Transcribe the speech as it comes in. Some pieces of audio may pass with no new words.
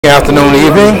Afternoon,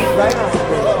 evening,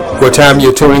 what time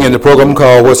you're tuning in the program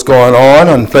called What's Going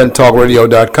on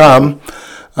FlintTalkRadio.com.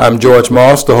 I'm George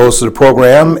Moss, the host of the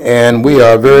program, and we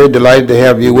are very delighted to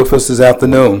have you with us this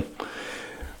afternoon.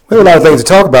 We have a lot of things to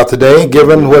talk about today,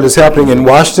 given what is happening in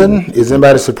Washington. Is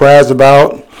anybody surprised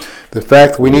about the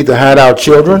fact that we need to hide our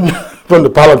children from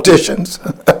the politicians?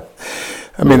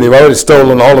 I mean, they've already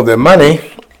stolen all of their money,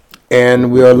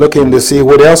 and we are looking to see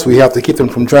what else we have to keep them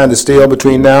from trying to steal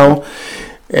between now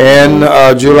and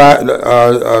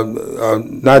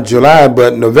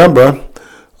November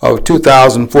of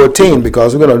 2014,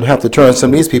 because we're going to have to turn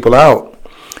some of these people out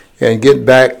and get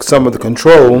back some of the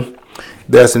control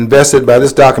that's invested by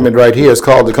this document right here. It's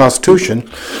called the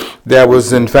Constitution, that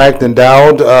was in fact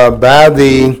endowed by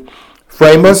the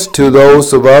framers to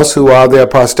those of us who are their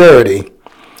posterity.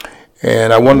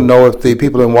 And I want to know if the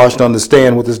people in Washington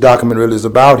understand what this document really is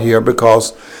about here,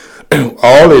 because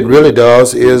all it really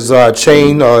does is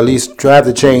chain, or at least try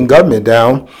to chain government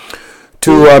down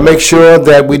to make sure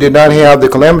that we did not have the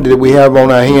calamity that we have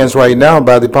on our hands right now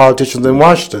by the politicians in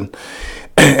Washington.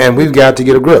 And we've got to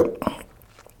get a grip.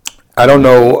 I don't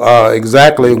know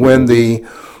exactly when the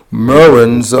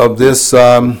murmurings of this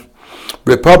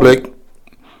republic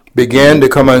began to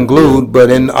come unglued, but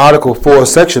in Article 4,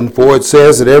 Section 4, it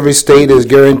says that every state is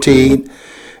guaranteed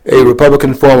a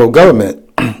Republican form of government.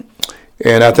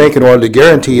 And I think in order to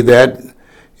guarantee that,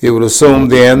 it would assume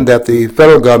then that the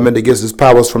federal government that gets its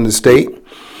powers from the state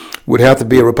would have to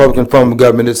be a Republican form of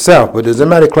government itself. But does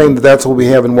anybody claim that that's what we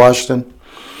have in Washington?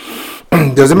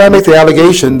 Does anybody make the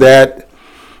allegation that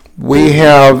we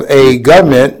have a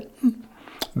government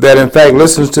that in fact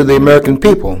listens to the American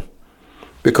people?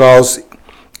 Because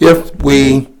if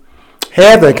we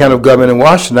had that kind of government in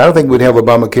Washington, I don't think we'd have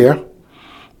Obamacare,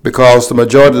 because the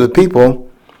majority of the people,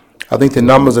 I think the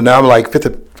numbers are now like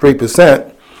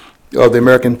 53% of the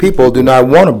American people do not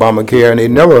want Obamacare, and they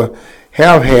never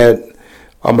have had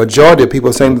a majority of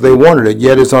people saying that they wanted it.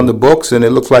 Yet it's on the books, and it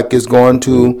looks like it's going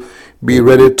to be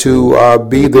ready to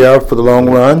be there for the long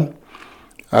run.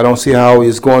 I don't see how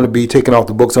it's going to be taken off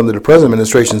the books under the present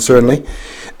administration, certainly.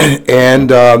 And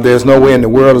there's no way in the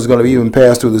world it's going to even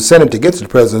pass through the Senate to get to the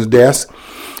president's desk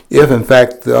if, in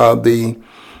fact, the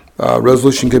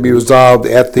resolution can be resolved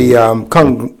at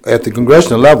the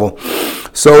congressional level.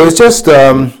 So it's just,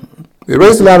 it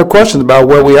raises a lot of questions about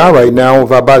where we are right now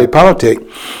with our body politic,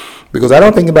 because I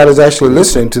don't think anybody's actually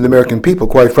listening to the American people,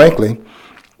 quite frankly.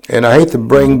 And I hate to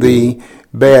bring the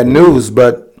bad news,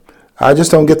 but I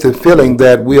just don't get the feeling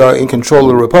that we are in control of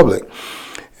the republic.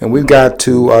 And we've got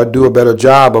to do a better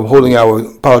job of holding our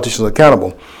politicians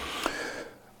accountable.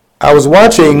 I was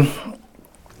watching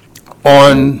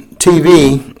on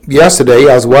TV yesterday,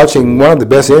 I was watching one of the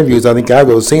best interviews I think I've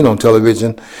ever seen on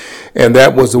television, and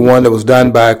that was the one that was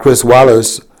done by Chris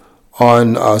Wallace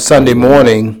on Sunday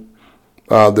morning.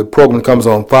 The program comes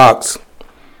on Fox.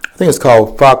 I think it's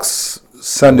called Fox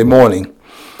Sunday Morning.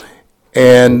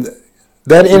 And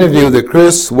that interview that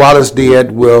Chris Wallace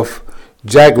did with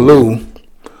Jack Lew,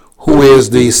 who is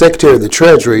the Secretary of the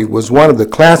Treasury, was one of the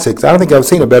classics. I don't think I've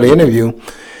seen a better interview.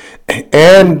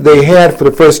 And they had, for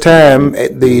the first time,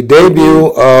 the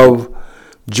debut of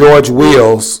George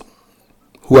Wills,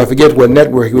 who I forget what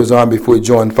network he was on before he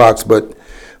joined Fox, but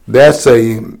that's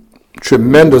a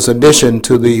tremendous addition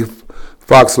to the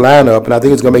Fox lineup, and I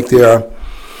think it's going to make their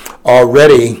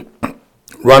already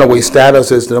runaway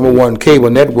status as the number one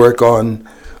cable network on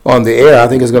the air. I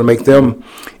think it's going to make them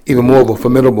even more of a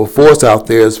formidable force out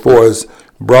there as far as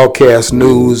broadcast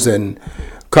news and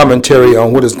commentary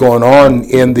on what is going on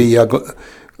in the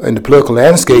political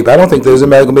landscape. I don't think there's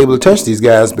anybody going to be able to touch these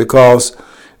guys, because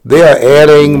they are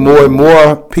adding more and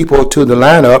more people to the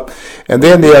lineup, and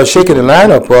then they are shaking the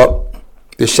lineup up.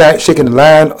 They're shaking the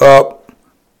line up.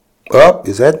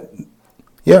 Is that?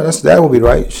 Yeah, that would be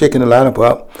right. Shaking the lineup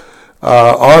up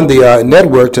on the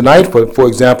network tonight. For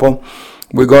example,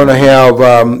 we're going to have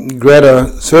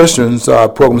Greta Thunberg's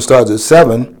program starts at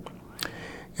 7.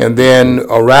 And then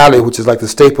O'Reilly, which is like the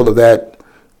staple of that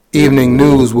evening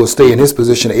news, will stay in his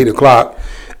position at 8 o'clock.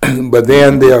 But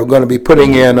then they are going to be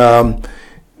putting in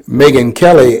Megyn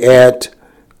Kelly at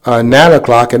 9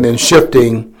 o'clock, and then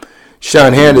shifting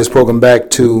Sean Hannity's program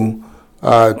back to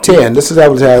 10. This is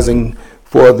advertising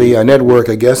for the network,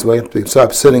 I guess. We have to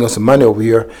start sending us some money over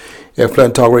here at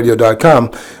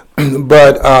FlintTalkRadio.com.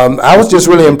 But I was just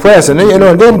really impressed. And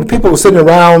then people were sitting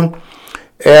around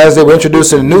as they were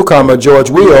introducing the newcomer,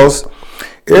 George Wills.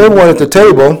 Everyone at the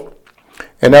table,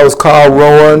 and that was Carl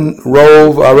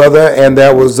Rove, and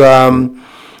that was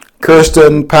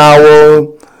Kirsten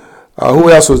Powell.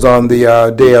 Who else was on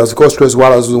the day? Of course, Chris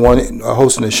Wallace was the one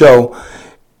hosting the show.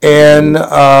 and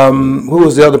who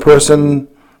was the other person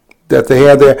that they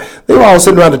had there? They were all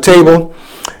sitting around the table,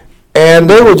 and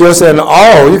they were just in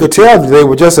awe. You could tell they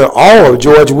were just in awe of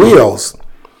George Wills.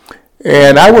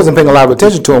 And I wasn't paying a lot of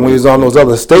attention to him when he was on those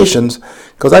other stations,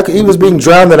 because he was being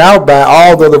drowned out by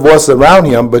all the other voices around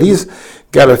him. But he's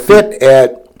got a fit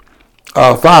at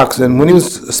Fox. And when he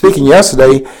was speaking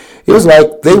yesterday, it was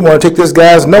like they want to take this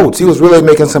guy's notes. He was really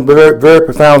making some very, very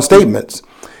profound statements.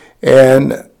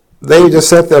 And they just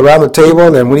sat there around the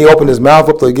table, and when he opened his mouth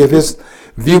up to give his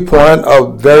viewpoint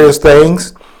of various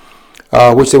things,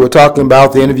 which they were talking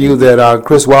about, the interview that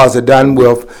Chris Wallace had done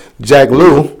with Jack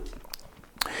Lew,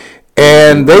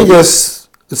 and they just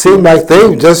it seemed like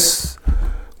they just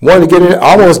wanted to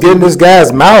almost get in this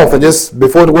guy's mouth, and just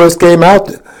before the words came out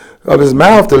of his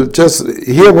mouth, to just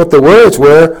hear what the words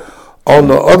were on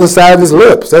the other side of his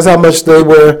lips. That's how much they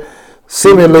were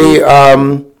seemingly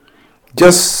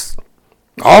just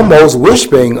almost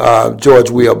worshiping George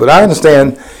Will. But I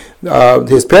understand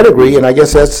his pedigree, and I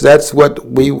guess that's what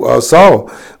we saw.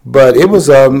 But it was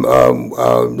that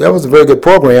was a very good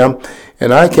program,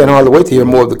 and I can't hardly wait to hear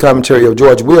more of the commentary of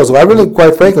George Will. So I really,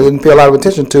 quite frankly, didn't pay a lot of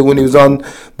attention to when he was on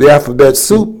the Alphabet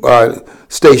Soup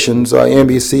stations,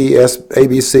 NBC,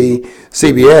 ABC,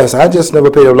 CBS. I just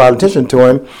never paid a lot of attention to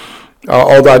him.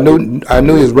 Although I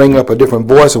knew he was bringing up a different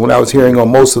voice when I was hearing on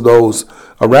most of those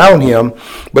around him,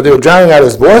 but they were drowning out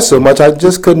his voice so much I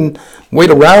just couldn't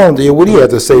wait around to hear what he had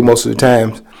to say most of the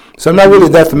time. So I'm not really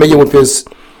that familiar with his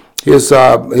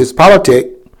politics.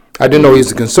 I didn't know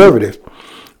he's a conservative,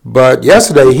 but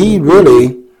yesterday he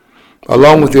really,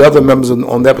 along with the other members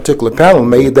on that particular panel,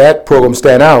 made that program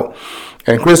stand out.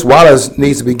 And Chris Wallace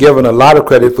needs to be given a lot of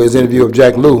credit for his interview of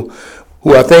Jack Lew,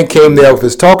 who I think came there with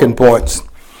his talking points.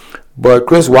 But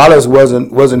Chris Wallace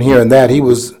wasn't hearing that. He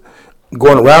was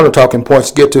going around the talking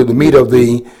points to get to the meat of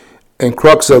the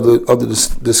crux of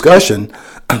the discussion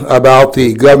about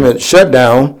the government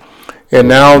shutdown, and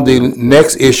now the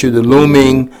next issue, the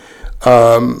looming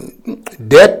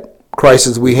debt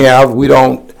crisis we have. We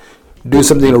don't do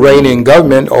something to rein in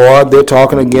government, or they're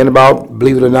talking again about,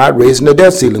 believe it or not, raising the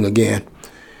debt ceiling again.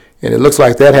 And it looks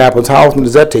like that happens. How often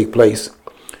does that take place?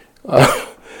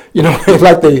 It's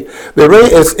like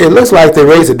it looks like they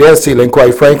raised the debt ceiling,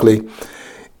 quite frankly,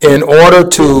 in order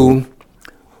to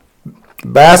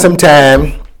buy some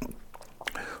time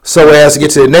so as to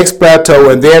get to the next plateau,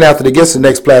 and then after they get to the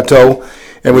next plateau,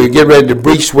 and we get ready to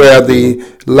breach where the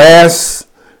last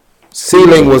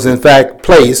ceiling was in fact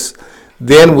placed,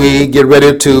 then we get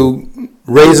ready to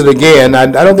raise it again. I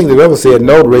don't think they've ever said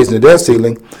no to raising the debt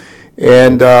ceiling,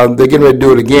 and they're getting ready to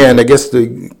do it again. I guess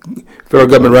the federal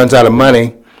government runs out of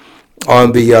money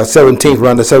on the 17th,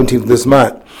 around the 17th of this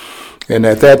month. And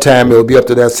at that time, it'll be up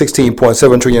to that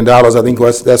 $16.7 trillion. I think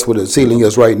that's what the ceiling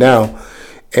is right now.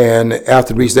 And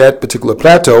after we reach that particular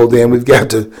plateau, then we've got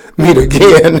to meet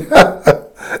again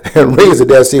and raise the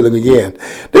debt ceiling again.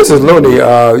 This is loony,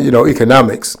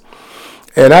 economics.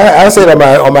 And I said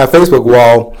on my Facebook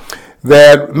wall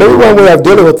that maybe one way of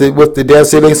dealing with the debt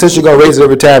ceiling, since you're going to raise it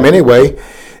every time anyway,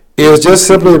 is just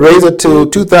simply raise it to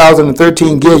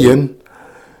 2013 gillion.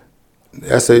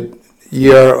 That's a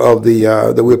year of the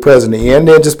that we're present in,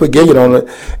 then just put gillion on it,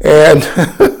 and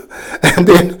and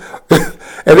then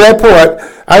at that point,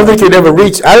 I don't think you'd ever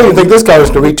reach. I don't even think this Congress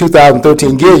can reach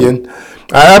 2013 gillion.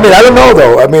 I mean, I don't know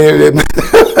though. I mean,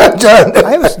 John.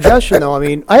 I have a suggestion though. I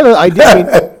mean, I have an idea.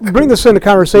 I mean, bring this into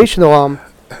conversation though.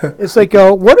 It's like,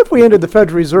 what if we ended the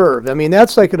Federal Reserve? I mean,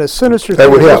 that's like a sinister thing.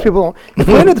 That would help. People, if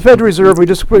we ended the Federal Reserve,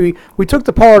 we took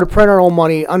the power to print our own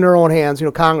money under our own hands.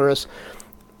 Congress.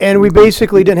 And we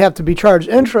basically didn't have to be charged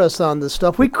interest on this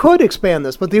stuff. We could expand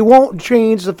this, but they won't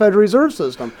change the Federal Reserve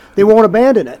System. They won't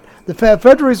abandon it. The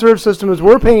Federal Reserve System is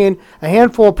we're paying a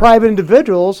handful of private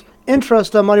individuals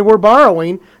interest on money we're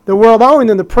borrowing that we're allowing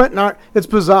them to print. It's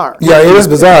bizarre. Yeah, it is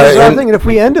bizarre. It's a bizarre thing. And if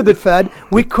we ended the Fed,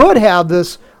 we could have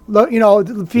this,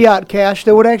 fiat cash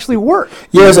that would actually work.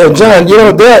 Yes, and John,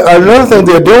 another thing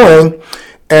they're doing.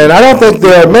 And I don't think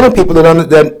there are many people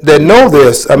that know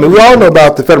this. I mean, we all know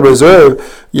about the Federal Reserve,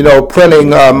 printing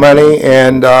money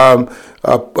and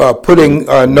putting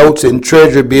notes in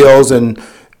treasury bills and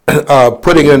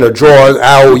putting it in a drawer,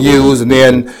 IOUs, and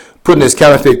then putting this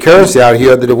counterfeit currency out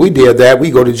here that if we did that,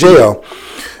 we go to jail.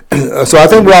 So I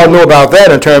think we all know about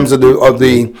that in terms of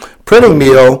the printing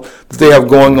mill that they have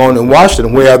going on in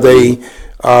Washington, where they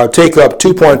take up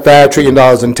 $2.5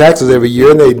 trillion in taxes every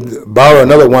year, and they borrow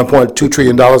another $1.2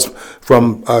 trillion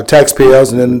from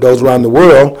taxpayers and then those around the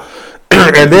world.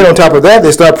 And then on top of that,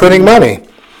 they start printing money.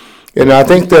 And I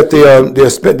think that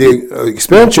the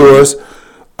expenditures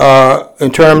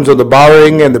in terms of the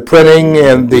borrowing and the printing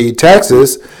and the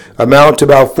taxes, amount to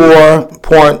about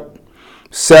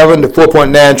 4.7 to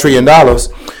 4.9 trillion dollars,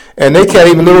 and they can't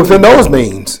even live within those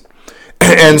means.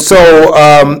 And so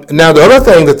now the other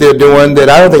thing that they're doing that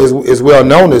I don't think is well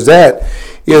known is that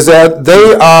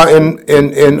they are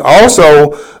in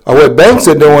also what banks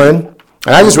are doing.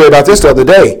 And I just read about this the other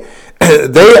day.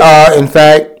 They are in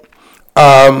fact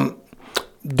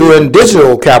doing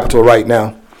digital capital right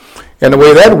now. And the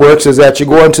way that works is that you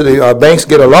go into the banks,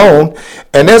 get a loan,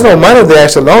 and there's no money they're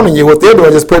actually loaning you. What they're doing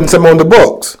is just putting some on the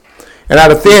books. And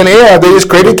out of thin air, they just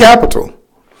created capital.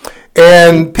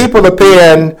 And people are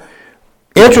paying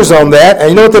interest on that. And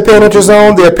you know what they're paying interest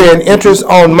on? They're paying interest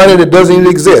on money that doesn't even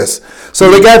exist. So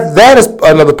they got that as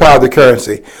another part of the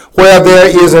currency, where there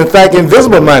is in fact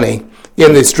invisible money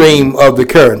in the stream of the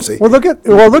currency. Well, look at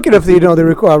if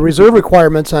the reserve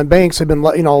requirements on banks have been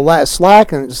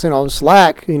slackened,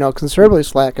 considerably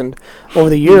slackened over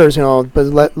the years,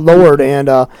 but lowered, and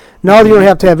now you don't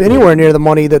have to have anywhere near the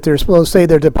money that they're supposed to say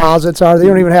their deposits are. They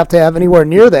don't even have to have anywhere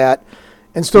near that,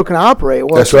 and still can operate.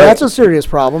 Well, that's right. That's a serious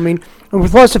problem. I mean, and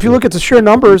plus, if you look at the sheer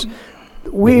numbers,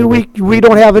 we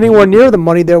don't have anywhere near the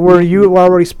money that we're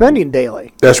already spending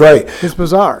daily. That's right. It's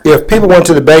bizarre. If people went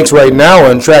to the banks right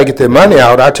now and try to get their money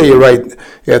out, I'll tell you right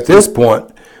at this point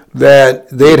that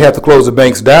they'd have to close the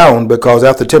banks down, because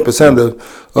after 10%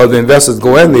 of the investors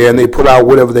go in there and they pull out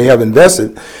whatever they have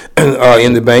invested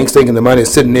in the banks, thinking the money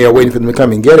is sitting there waiting for them to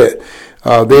come and get it,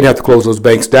 they'd have to close those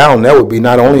banks down. That would be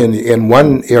not only in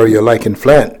one area like in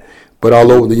Flint, but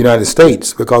all over the United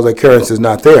States, because the currency is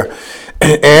not there.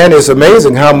 And it's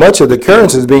amazing how much of the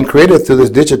currency is being created through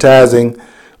this digitizing,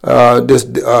 this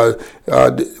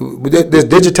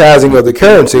digitizing of the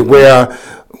currency, where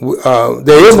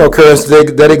there is no currency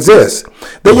that exists.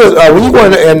 They just when you go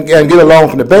in and get a loan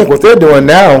from the bank, what they're doing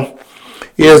now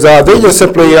is they just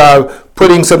simply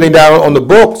putting something down on the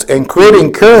books and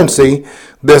creating currency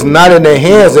that's not in their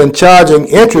hands and charging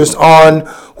interest on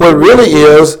what really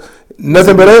is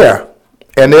nothing but air,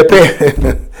 and they're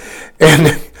paying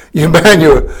and you buy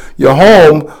your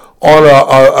home on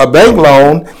a bank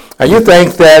loan, and you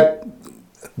think that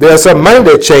there's some money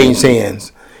that changed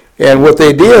hands. And what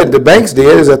they did, the banks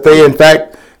did, is that they in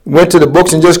fact went to the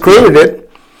books and just created it,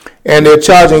 and they're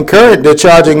charging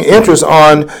interest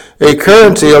on a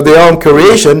currency of their own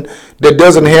creation that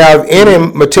doesn't have any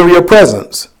material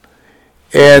presence.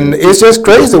 And it's just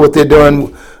crazy what they're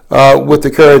doing with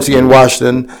the currency in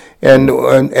Washington. And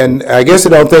I guess they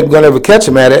don't think we're going to ever catch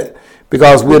them at it,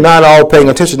 because we're not all paying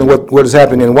attention to what is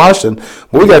happening in Washington.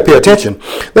 But we got to pay attention.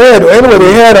 They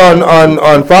had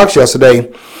on Fox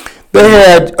yesterday, they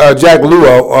had Jack Lew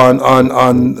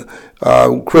on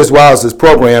Chris Wallace's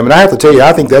program, and I have to tell you,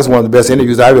 I think that's one of the best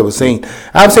interviews I've ever seen.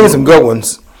 I've seen some good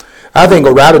ones. I think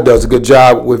O'Reilly does a good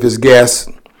job with his guests,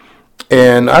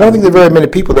 and I don't think there are very many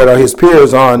people that are his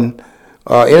peers on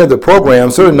any of the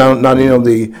programs, certainly not any of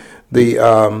the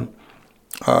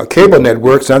cable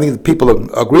networks. And I think the people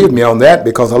agree with me on that,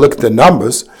 because I look at the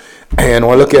numbers, and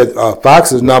when I look at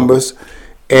Fox's numbers,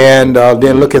 and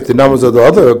then look at the numbers of the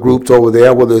other groups over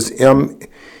there, whether it's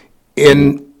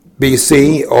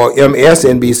MNBC or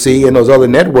MSNBC and those other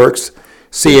networks,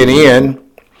 CNN,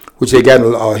 which they got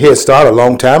a head start a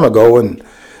long time ago. And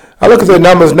I look at their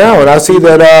numbers now, and I see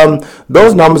that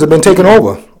those numbers have been taken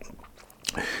over.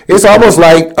 It's almost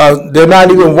like they're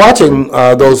not even watching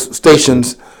those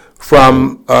stations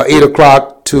from 8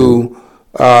 o'clock to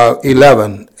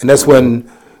 11. And that's when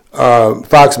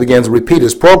Fox begins to repeat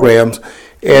its programs.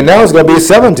 And now it's going to be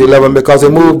 7 to 11, because they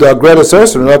moved Greta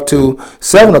Thunberg up to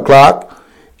 7 o'clock,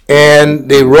 and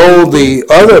they rolled the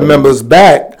other members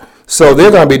back. So they're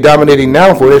going to be dominating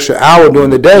now for an extra hour during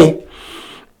the day.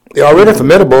 They're already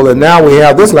formidable, and now we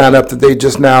have this lineup that they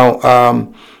just now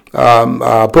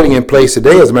putting in place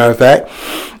today, as a matter of fact.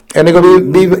 And they're going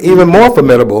to be even more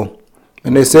formidable.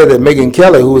 And they said that Megyn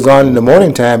Kelly, who was on in the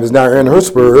morning time, is now earning her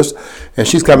spurs, and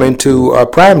she's coming to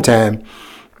prime time.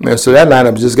 And so that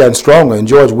lineup has just gotten stronger. And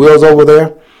George Will's over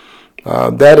there.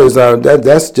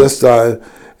 That's just a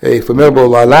formidable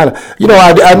lineup. You know,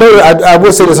 I know I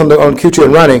will say this on Q2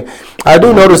 and running. I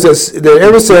do notice that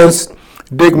ever since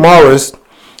Dick Morris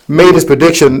made his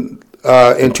prediction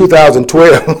in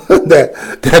 2012 that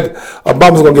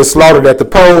Obama's going to get slaughtered at the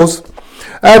polls,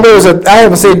 I noticed that I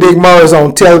haven't seen Dick Morris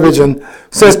on television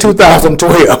since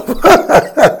 2012.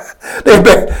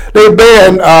 They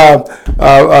banned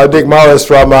Dick Morris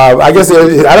from, I guess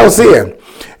I don't see him.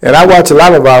 And I watch a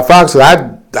lot of Fox, so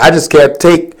I just can't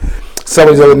take some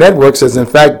of these other networks as in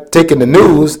fact taking the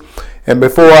news, and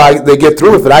before they get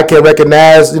through with it, I can't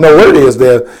recognize what it is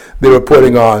they're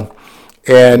reporting on.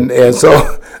 And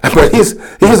so But he's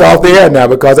off the air now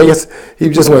because I guess he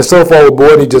just went so far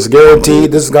overboard. He just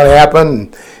guaranteed this is going to happen,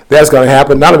 and that's going to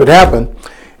happen. None of it happened,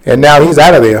 and now he's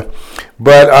out of there.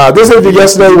 But this interview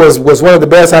yesterday was one of the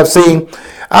best I've seen.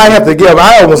 I have to give.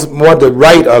 I almost want to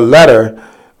write a letter,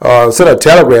 send a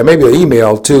telegram, maybe an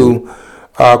email to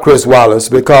Chris Wallace,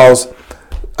 because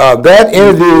that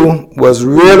interview was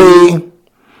really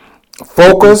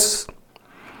focused.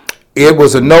 It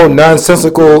was a no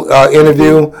nonsensical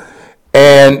interview,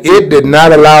 and it did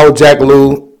not allow Jack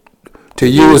Lew to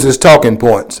use his talking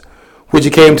points, which he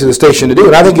came to the station to do.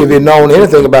 And I think if he'd known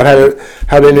anything about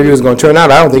how the interview was going to turn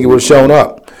out, I don't think he would have shown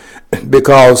up,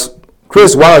 because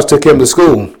Chris Wallace took him to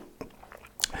school.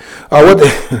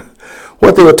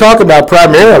 What they were talking about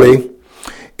primarily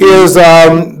is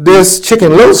this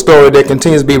Chicken Little story that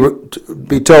continues to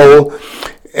be told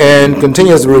and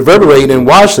continues to reverberate in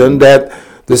Washington, that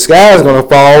the sky is going to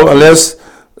fall unless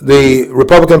the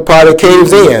Republican Party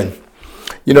caves in.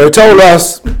 You know, they told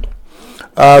us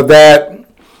that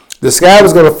the sky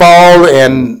was going to fall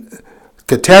and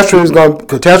catastrophe is going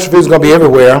to be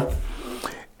everywhere,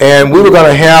 and we were going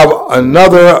to have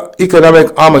another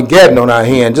economic Armageddon on our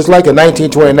hand, just like in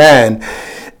 1929,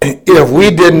 if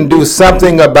we didn't do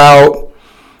something about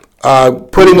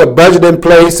putting a budget in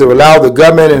place to allow the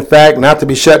government, in fact, not to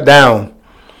be shut down.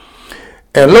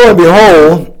 And lo and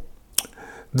behold,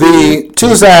 the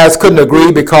two sides couldn't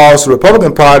agree because the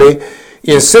Republican Party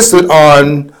insisted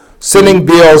on sending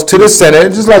bills to the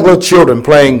Senate, just like little children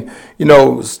playing, you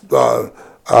know, some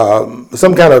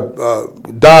kind of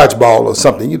dodgeball or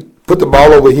something. You put the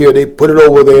ball over here, they put it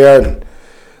over there,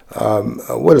 and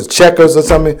what is checkers or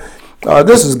something?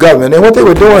 This is government. And what they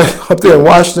were doing up there in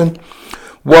Washington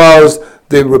was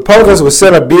the Republicans would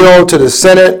send a bill to the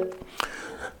Senate.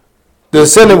 The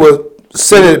Senate would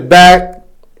send it back.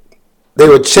 They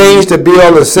would change the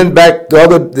bill and send back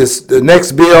the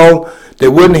next bill they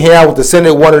wouldn't have what the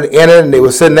Senate wanted in it, and they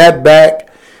would send that back.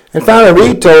 And finally,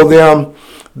 Reid told them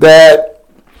that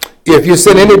if you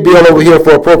send any bill over here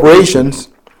for appropriations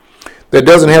that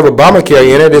doesn't have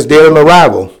Obamacare in it, it's dead on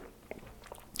arrival.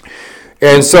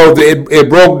 And so it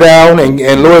broke down,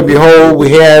 and lo and behold,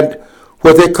 we had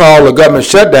what they call a government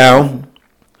shutdown,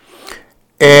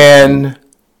 and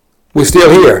we're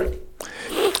still here.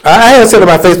 I had said on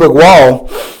my Facebook wall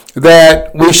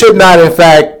that we should not, in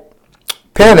fact,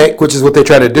 panic, which is what they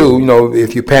try to do. You know,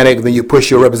 if you panic, then you push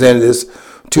your representatives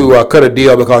to cut a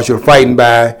deal because you're frightened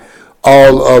by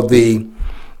all of the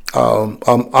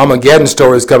Armageddon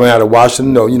stories coming out of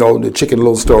Washington. You know, the Chicken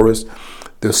Little stories.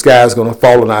 The sky's going to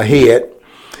fall on our head.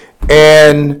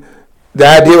 And the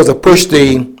idea was to push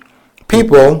the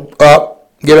people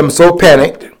up, get them so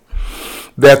panicked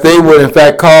that they would, in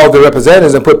fact, call the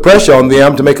representatives and put pressure on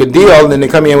them to make a deal, and then they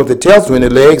come in with their tails between their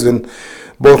legs, and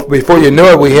before you know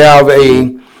it, we have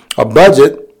a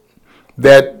budget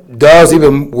that does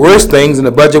even worse things than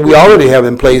the budget we already have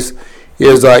in place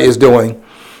is doing.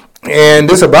 And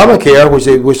this Obamacare,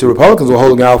 which the Republicans were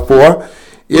holding out for,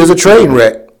 is a train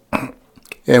wreck.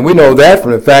 And we know that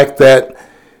from the fact that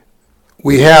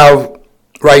we have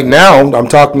right now, I'm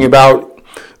talking about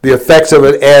the effects of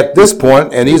it at this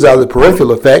point, and these are the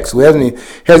peripheral effects. We hasn't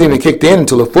even kicked in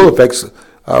until the full effects.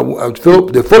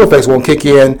 The full effects won't kick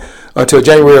in until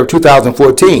January of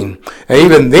 2014, and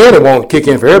even then it won't kick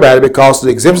in for everybody because the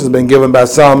exemptions have been given by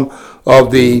some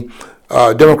of the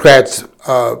Democrats'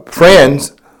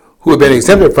 friends who have been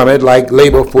exempted from it, like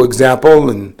Labor, for example,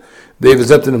 and they've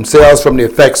exempted themselves from the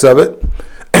effects of it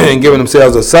and given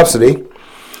themselves a subsidy,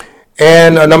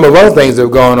 and a number of other things that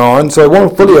have gone on. So it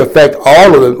won't fully affect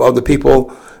all of the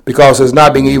people because it's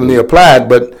not being evenly applied.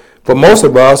 But for most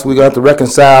of us, we're going to have to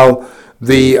reconcile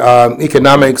the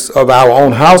economics of our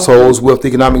own households with the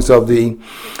economics of the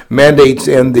mandates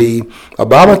in the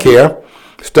Obamacare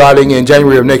starting in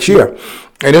January of next year.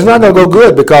 And it's not going to go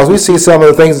good because we see some of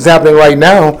the things that's happening right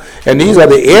now, and these are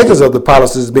the edges of the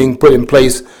policies being put in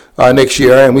place next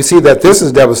year. And we see that this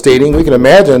is devastating. We can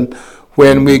imagine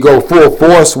when we go full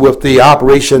force with the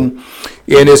operation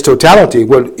in its totality,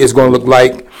 what it's going to look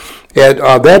like at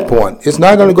that point. It's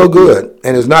not going to go good,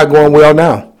 and it's not going well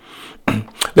now.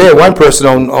 They had one person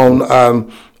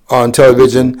on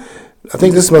television, I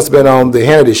think this must have been on the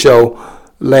Hannity show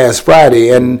last Friday,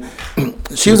 and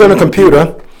she was on a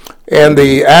computer, and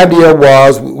the idea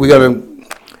was we're going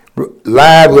to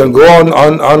go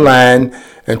online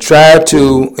and try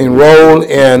to enroll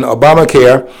in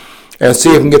Obamacare and see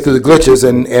if we can get through the glitches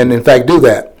and in fact do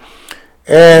that.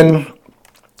 And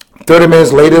 30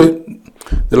 minutes later,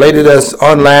 the lady that's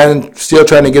online still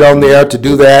trying to get on there to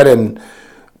do that, and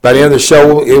by the end of the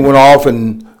show, it went off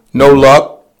and no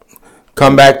luck.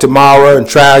 Come back tomorrow and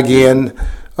try again.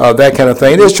 that kind of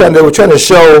thing. They were trying to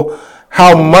show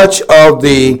how much of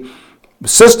the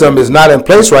system is not in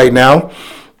place right now,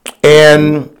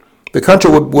 and the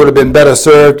country would have been better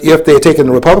served if they had taken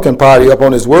the Republican Party up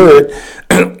on its word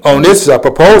on this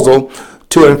proposal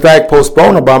to, in fact,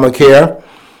 postpone Obamacare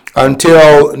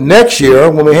until next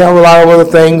year when we have a lot of other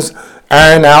things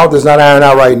ironed out that's not ironed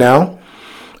out right now.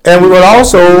 And we would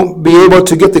also be able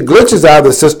to get the glitches out of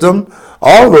the system,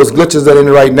 all of those glitches that are in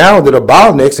it right now that are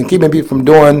bottlenecks and keeping people from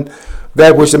doing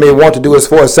that which they may want to do as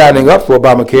far as signing up for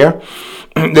Obamacare.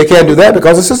 They can't do that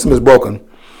because the system is broken.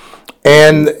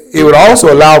 And it would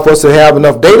also allow for us to have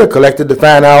enough data collected to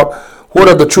find out what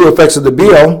are the true effects of the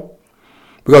bill,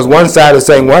 because one side is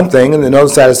saying one thing and the other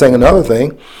side is saying another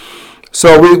thing.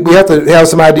 So we have to have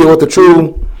some idea what the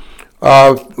true,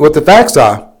 what the facts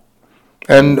are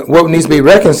and what needs to be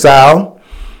reconciled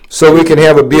so we can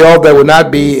have a bill that will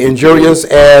not be injurious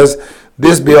as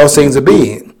this bill seems to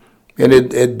be. And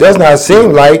it does not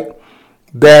seem like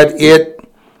that it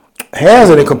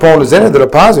has any components in it that are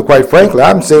positive, quite frankly.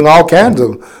 I'm seeing all kinds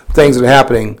of things that are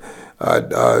happening.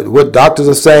 What doctors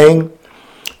are saying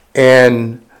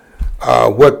and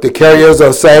what the carriers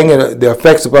are saying and the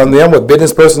effects upon them, what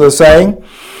business persons are saying,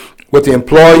 what the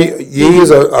employees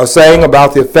are saying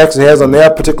about the effects it has on their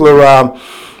particular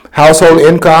household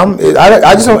income.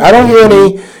 I don't hear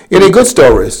any good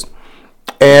stories.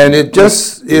 And it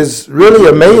just is really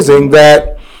amazing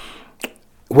that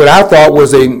what I thought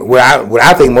was what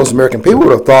I think most American people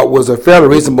would have thought was a fairly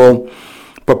reasonable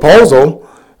proposal.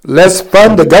 Let's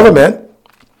fund the government.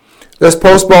 Let's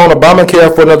postpone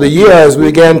Obamacare for another year as we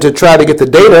begin to try to get the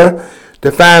data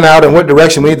to find out in what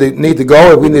direction we need to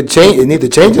go. If we need to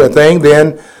change anything,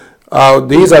 then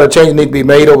these are the changes that need to be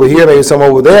made over here, maybe some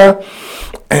over there,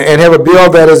 and have a bill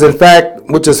that is in fact,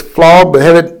 which is flawed, but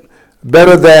have it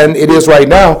better than it is right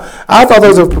now. I thought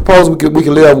those were proposals we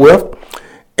could live with.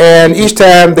 And each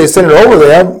time they sent it over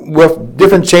there with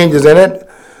different changes in it,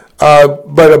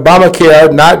 but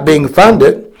Obamacare not being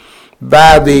funded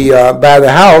by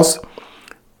the House,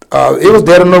 it was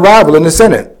dead on arrival in the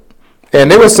Senate.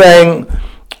 And they were saying,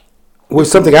 which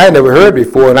something I had never heard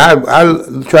before, and I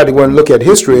tried to go and look at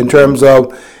history in terms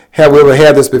of have we ever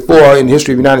had this before in the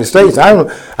history of the United States.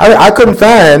 I couldn't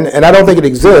find, and I don't think it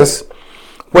exists,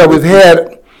 where we've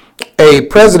had a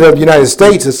president of the United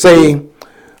States to say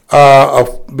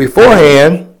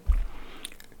beforehand,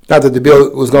 not that the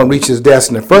bill was going to reach his desk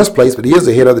in the first place, but he is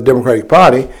the head of the Democratic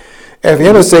Party, and for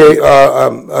him to say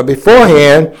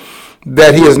beforehand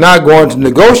that he is not going to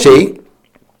negotiate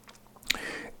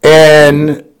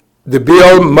and the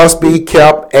bill must be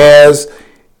kept as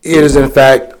it is in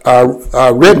fact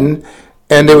written,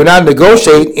 and they would not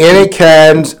negotiate any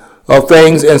kinds of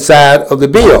things inside of the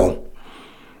bill.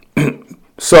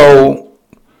 So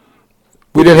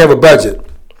we didn't have a budget.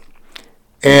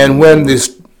 And when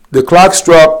the clock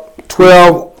struck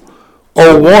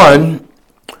 12:01,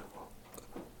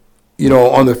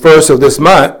 on the 1st of this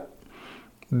month,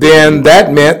 then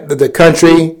that meant that the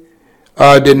country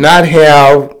did not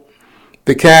have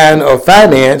the kind of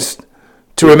finance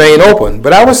to remain open.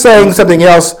 But I was saying something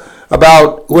else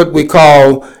about what we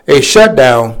call a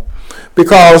shutdown,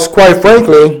 because quite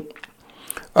frankly,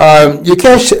 you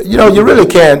can't, you really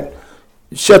can't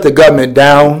shut the government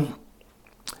down.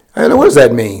 And what does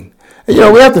that mean? We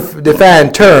have to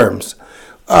define terms.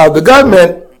 The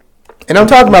government, and I'm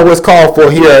talking about what's called for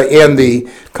here in the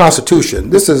Constitution.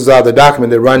 This is the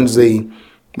document that runs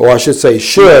or I should say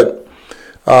should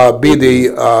be the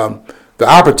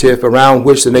operative around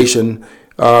which the nation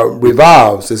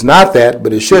revolves. It's not that,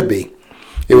 but it should be.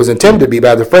 It was intended to be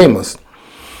by the framers.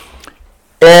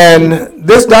 And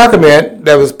this document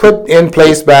that was put in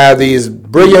place by these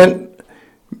brilliant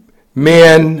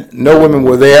men, no women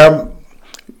were there,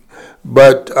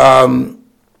 but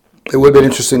it would have been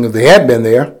interesting if they had been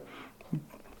there.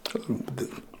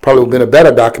 Probably would have been a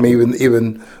better document,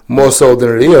 even more so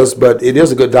than it is, but it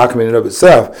is a good document in and of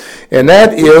itself. And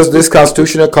that is this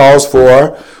Constitution that calls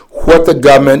for what the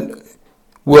government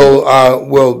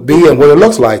will be and what it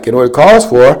looks like. And what it calls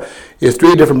for is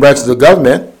 3 different branches of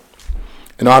government.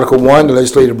 In Article 1, the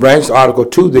legislative branch. Article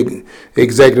 2, the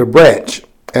executive branch.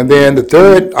 And then the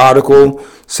 3rd article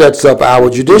sets up our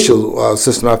judicial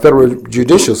system, our federal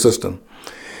judicial system.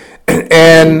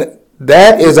 And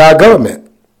that is our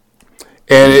government.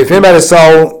 And if anybody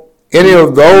saw any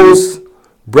of those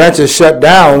branches shut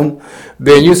down,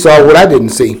 then you saw what I didn't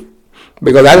see.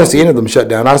 Because I didn't see any of them shut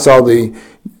down. I saw the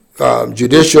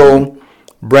judicial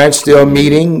branch still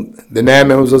meeting, the 9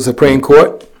 members of the Supreme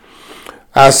Court.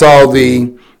 I saw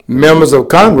the members of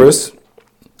Congress,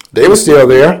 they were still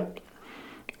there.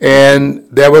 And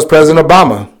there was President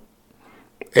Obama.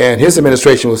 and his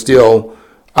administration was still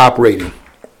operating.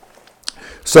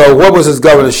 So what was his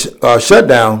government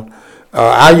shutdown?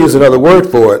 I use another word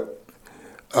for it,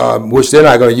 which they're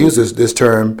not going to use this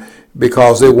term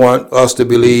because they want us to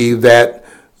believe that,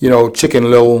 Chicken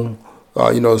Little,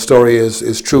 the story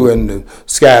is true and the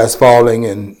sky is falling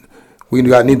and we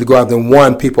need to go out and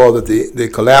warn people that the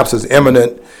collapse is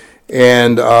imminent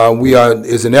and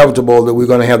it's inevitable that we're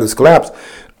going to have this collapse.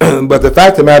 But the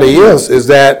fact of the matter is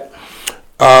that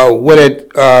what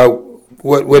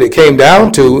it came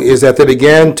down to is that they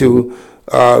began to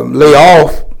lay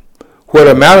off what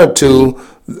amounted to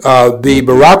the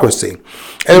bureaucracy.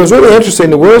 And it was really interesting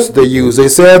the words that they used. They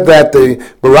said that the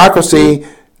bureaucracy,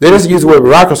 they didn't use the word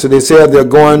bureaucracy, they said they're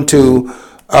going to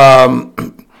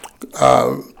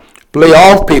lay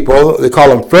off people. They call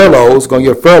them furloughs, going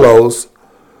to give furloughs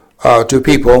to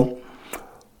people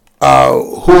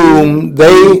whom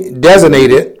they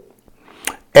designated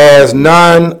as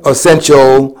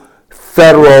non-essential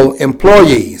federal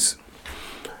employees.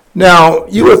 Now,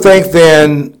 you would think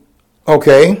then,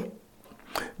 okay,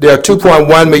 there are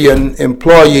 2.1 million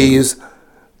employees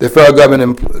the federal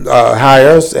government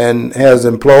hires and has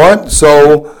employed.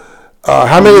 So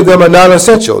how many of them are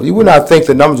non-essential? You would not think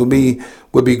the numbers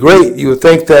would be great. You would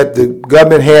think that the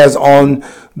government has on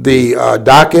the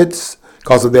dockets,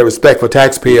 because of their respect for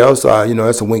taxpayers,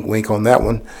 that's a wink on that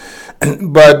one,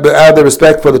 but out of the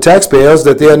respect for the taxpayers,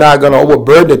 that they're not going to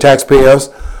overburden the taxpayers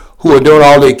who are doing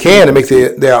all they can to make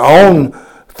their own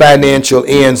financial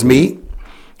ends meet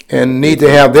and need to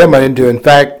have their money to, in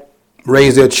fact,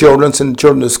 raise their children, send the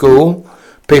children to school,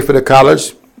 pay for the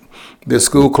college, their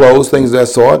school clothes, things of that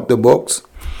sort, the books.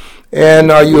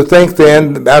 And you would think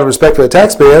then, out of respect for the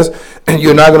taxpayers,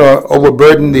 you're not going to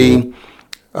overburden the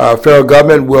federal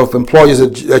government with employees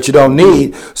that you don't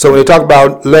need. So when you talk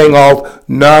about laying off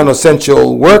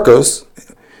non-essential workers,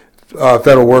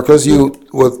 federal workers, you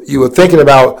were thinking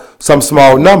about some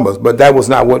small numbers, but that was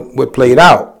not what played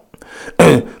out.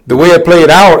 The way it played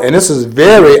out, and this is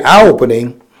very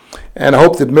eye-opening, and I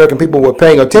hope the American people were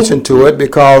paying attention to it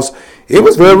because it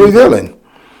was very revealing.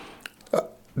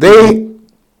 They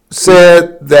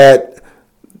said that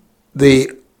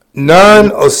the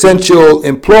non-essential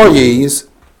employees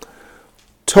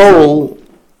total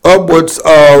upwards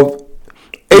of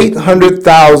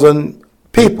 800,000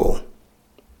 people.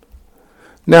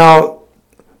 Now,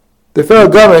 the federal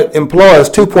government employs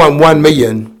 2.1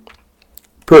 million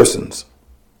persons.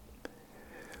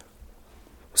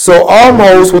 So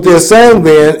almost, what they're saying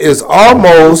then is it's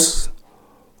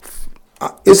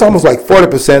almost like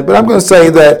 40%, but I'm going to say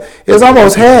that it's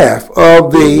almost half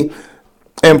of the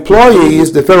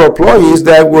employees, the federal employees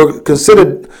that were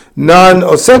considered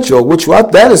non-essential,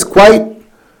 that is quite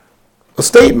a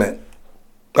statement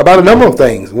about a number of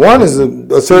things. One is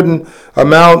a certain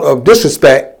amount of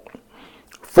disrespect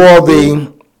for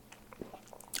the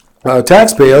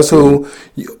taxpayers who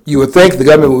you would think the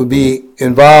government would be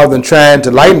involved in trying to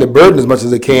lighten the burden as much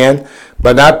as it can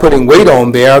by not putting weight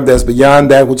on there that's beyond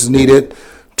that which is needed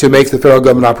to make the federal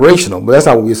government operational. But that's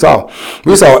not what we saw.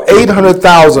 We saw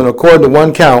 800,000, according to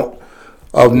one count,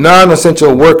 of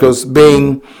non-essential workers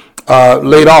being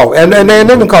laid off. And they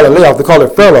didn't call it layoff, they call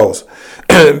it furloughs.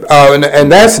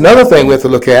 And that's another thing we have to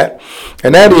look at,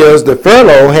 and that is the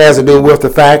furlough has to do with the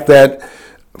fact that,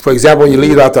 for example, when you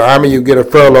leave out the Army, you get a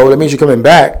furlough. That means you're coming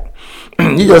back.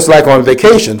 You're just like on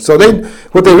vacation. So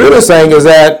what they're really saying is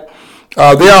that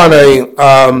they're on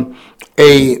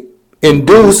a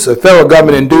federal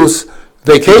government induced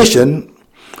vacation.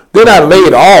 They're not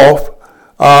laid off.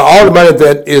 All the money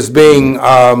that is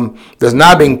that's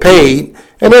not being paid,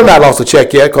 and they've not lost a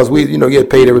check yet because we get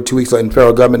paid every 2 weeks in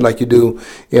federal government like you do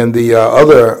in the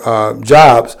other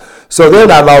jobs. So they've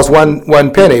not lost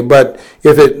one penny. But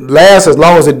if it lasts as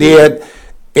long as it did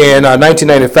in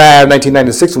 1995,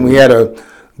 1996, when we had a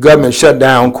government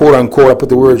shutdown, quote unquote, I put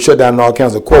the word shutdown in all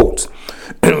kinds of quotes.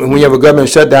 When you have a government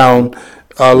shutdown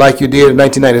like you did in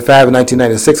 1995 and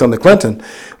 1996 under Clinton,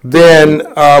 then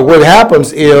what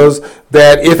happens is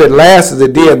that if it lasts as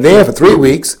it did then for 3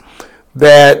 weeks,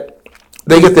 that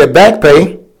they get their back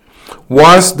pay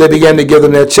once they begin to give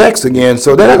them their checks again.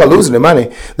 So they're not going to lose any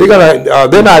money. There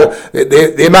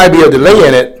might be a delay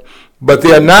in it, but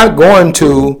they're not going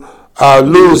to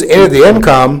lose any of the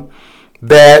income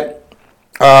that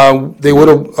they would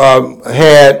have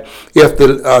had if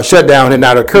the shutdown had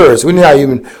not occurred. So we're not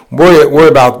even worry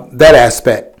about that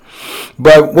aspect.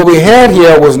 But what we had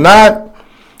here was not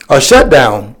a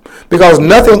shutdown, because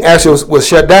nothing actually was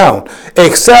shut down,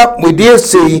 except we did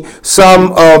see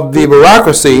some of the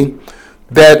bureaucracy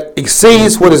that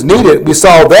exceeds what is needed. We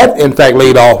saw that, in fact,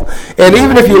 laid off. And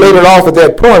even if you laid it off at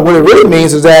that point, what it really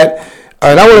means is that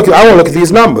and I want to look at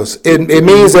these numbers. It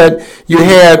means that you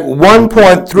had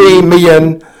 1.3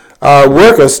 million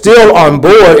workers still on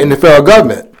board in the federal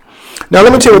government. Now,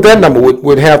 let me tell you what that number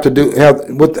would have to do.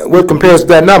 What compares to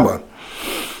that number?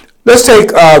 Let's take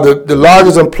the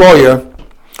largest employer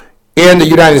in the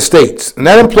United States, and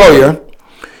that employer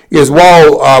is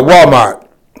Walmart.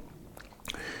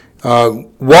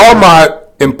 Walmart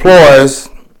employs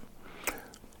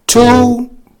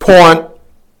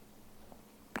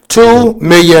 2.2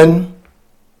 million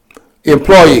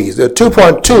employees. There are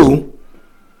 2.2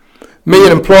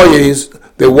 million employees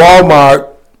that Walmart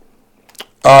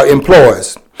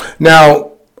employs.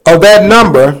 Now, of that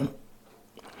number,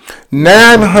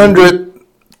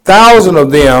 900,000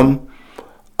 of them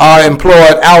are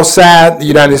employed outside the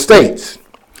United States.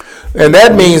 And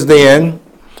that means then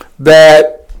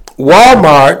that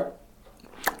Walmart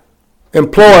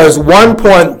employs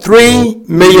 1.3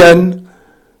 million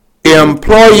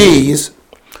employees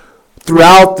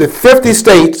throughout the 50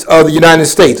 states of the United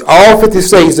States. All 50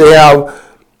 states, they have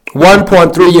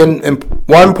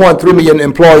 1.3 million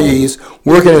employees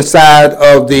working inside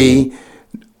of the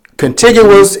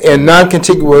contiguous and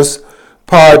non-contiguous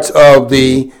parts of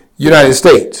the United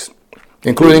States,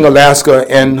 including Alaska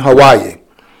and Hawaii,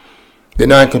 the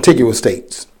non-contiguous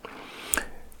states.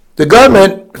 The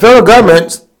federal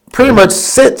government pretty much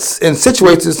sits and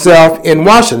situates itself in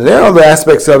Washington. There are other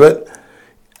aspects of it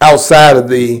outside of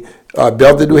the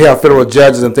belt. They do have federal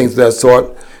judges and things of that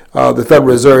sort. The Federal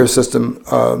Reserve System.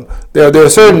 There are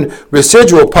certain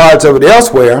residual parts of it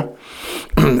elsewhere,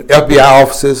 FBI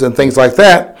offices and things like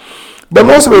that. But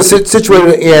most of it is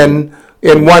situated in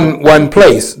one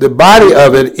place. The body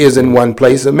of it is in one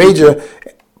place. The major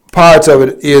parts of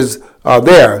it is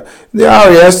there. The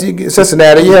IRS,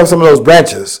 Cincinnati, you have some of those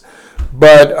branches,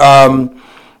 but all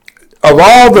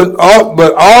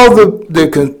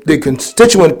the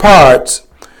constituent parts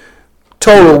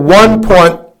total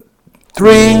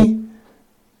 1.3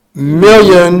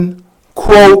 million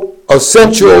quote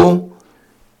essential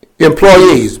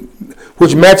employees,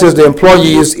 which matches the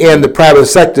employees in the private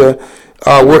sector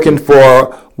working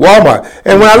for Walmart.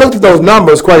 And when I looked at those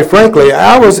numbers, quite frankly,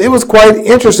 it was quite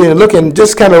interesting to look and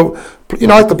just kind of, I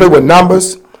like to play with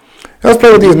numbers. Let's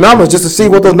play with these numbers just to see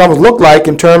what those numbers look like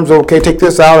in terms of, okay, take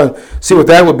this out and see what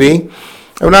that would be.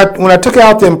 And when I took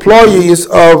out the employees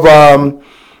of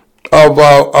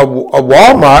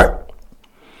Walmart,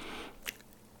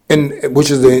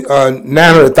 which is the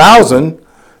 900,000,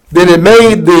 then it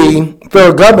made the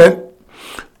federal government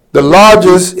the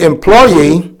largest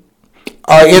employee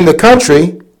in the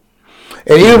country.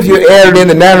 And even if you added in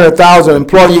the 900,000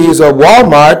 employees of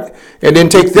Walmart and then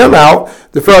take them out,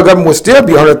 the federal government would still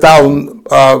be 100,000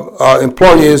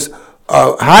 employees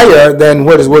higher than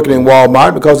what is working in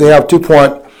Walmart, because they have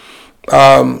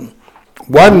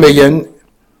 2.1 million.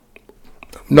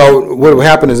 No, what would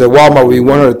happen is that Walmart would be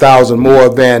 100,000 more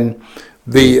than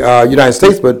the United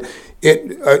States, but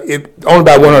it only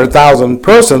by 100,000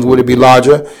 persons would it be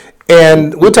larger.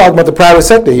 And we're talking about the private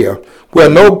sector here, where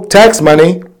no tax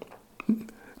money,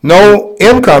 no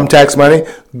income tax money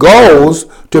goes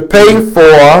to pay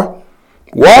for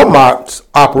Walmart's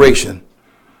operation.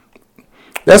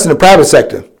 That's in the private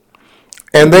sector.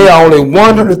 And they are only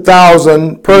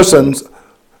 100,000 persons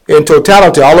in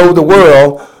totality all over the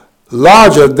world,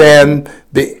 larger than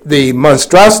the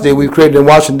monstrosity we've created in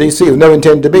Washington, D.C. It was never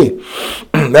intended to be.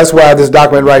 That's why this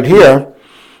document right here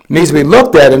needs to be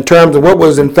looked at in terms of what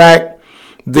was, in fact,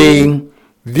 the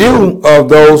view of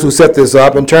those who set this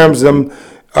up, in terms of them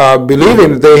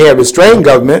believing that they had restrained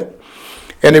government,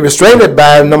 and they restrained it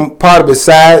by part of its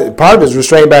size. Part of it is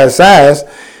restrained by its size,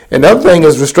 and the other thing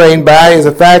is restrained by is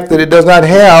the fact that it does not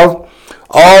have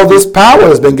all this power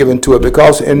that's been given to it,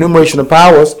 because enumeration of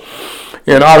powers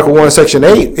in Article 1, Section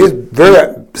 8 is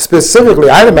very specifically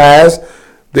itemized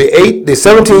the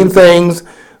 17 things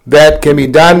that can be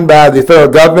done by the federal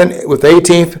government, with the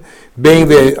 18th being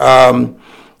the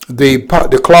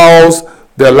clause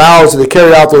that allows it to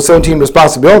carry out those 17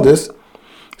 responsibilities.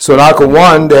 So in Article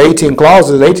 1, the 18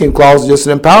 clauses, the 18th clause is just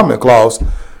an empowerment clause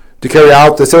to carry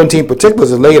out the 17 particulars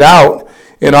is laid out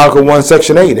in Article 1,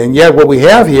 Section 8. And yet what we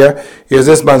have here is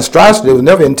this monstrosity that was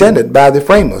never intended by the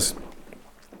framers.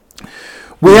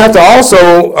 We have to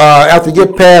also have to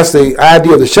get past the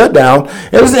idea of the shutdown,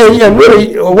 and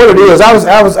really what it is. I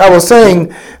was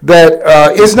saying that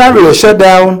it's not really a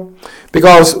shutdown,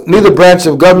 because neither branch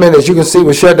of government, as you can see,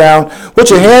 was shut down. What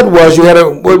you had was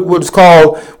what would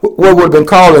have been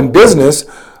called in business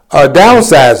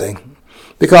downsizing,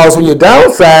 because when you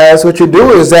downsize, what you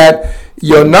do is that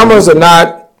your numbers are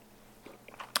not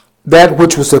that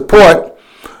which will support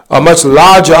a much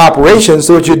larger operation.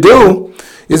 So what you do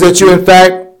is that you in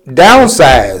fact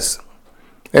downsize.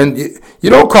 And you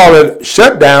don't call it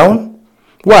shutdown.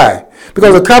 Why?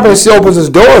 Because the company still opens its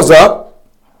doors up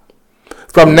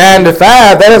from 9 to 5.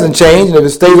 That doesn't change. And if it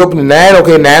stays open to 9,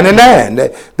 okay, 9 to 9.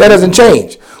 That doesn't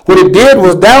change. What it did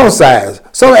was downsize.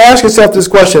 So ask yourself this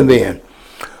question then.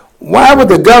 Why would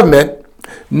the government,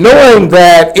 knowing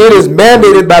that it is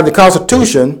mandated by the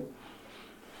Constitution,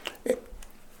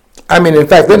 in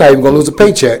fact, they're not even going to lose a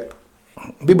paycheck.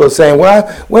 People are saying,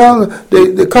 well,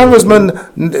 the congressmen,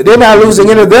 they're not losing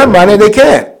any of their money. They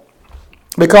can't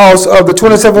because of the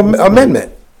 27th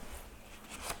Amendment.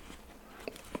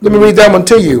 Let me read that one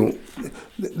to you.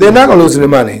 They're not going to lose any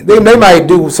money. They might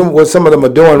do what some of them are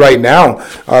doing right now,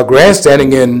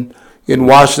 grandstanding in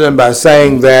Washington by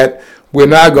saying that we're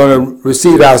not going to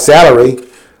receive our salary.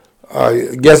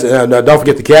 Don't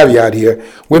forget the caveat here.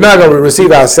 We're not going to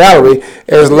receive our salary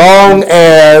as long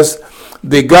as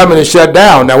the government is shut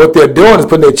down. Now, what they're doing is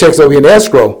putting their checks over here in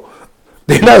escrow.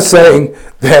 They're not saying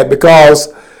that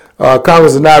because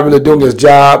Congress is not really doing its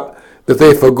job, that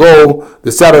they forgo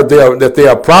the salary that they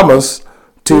are promised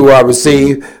to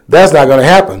receive. That's not going to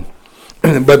happen.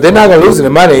 But they're not going to lose any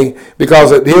money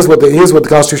because here's what the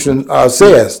Constitution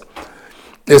says.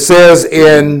 It says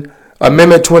in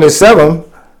Amendment 27,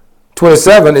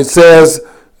 it says,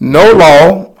 no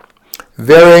law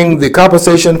varying the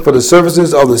compensation for the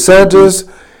services of the senators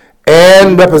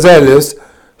and representatives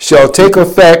shall take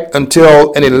effect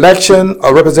until an election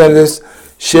of representatives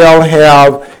shall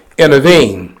have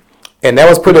intervened. And that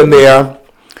was put in there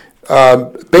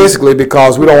basically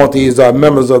because we don't want these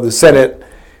members of the Senate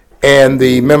and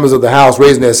the members of the House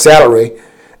raising their salary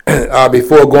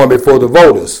before going before the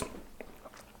voters.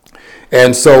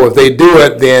 And so if they do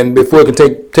it, then before it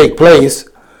can take place,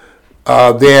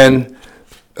 then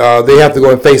they have to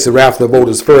go and face the wrath of the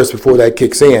voters first before that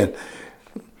kicks in.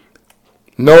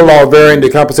 No law varying the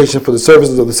compensation for the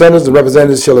services of the senators and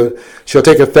representatives shall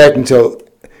take effect until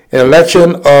an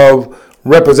election of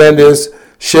representatives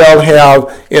shall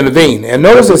have intervened. And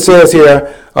notice it says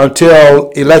here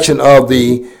until election of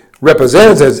the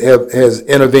representatives has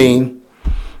intervened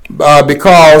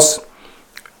because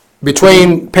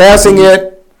between passing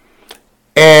it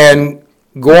and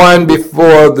going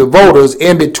before the voters,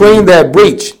 in between that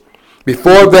breach,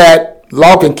 before that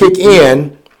law can kick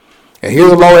in, and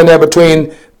here's a law in there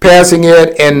between passing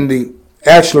it and the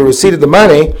actual receipt of the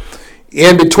money,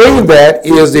 in between that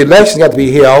is the election got to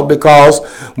be held because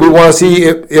we want to see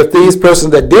if these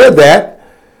persons that did that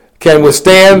can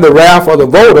withstand the wrath of the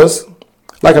voters,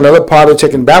 like another part of the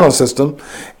check and balance system.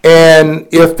 And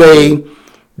if they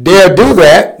dare do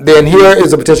that, then here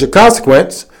is a potential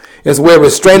consequence. It's we're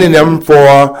restraining them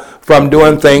from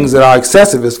doing things that are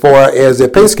excessive as far as their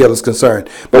pay scale is concerned.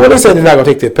 But when they say they're not going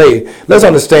to take their pay, let's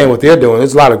understand what they're doing.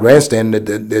 There's a lot of grandstanding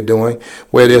that they're doing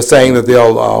where they're saying that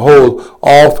they'll hold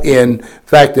off in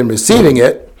fact in receiving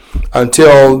it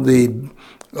until the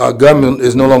government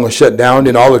is no longer shut down.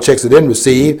 Then all the checks that they didn't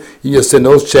receive, you just send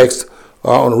those checks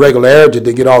on a regularity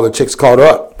to get all the checks caught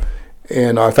up.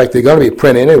 And in fact, they're going to be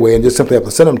printed anyway and just simply have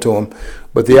to send them to them.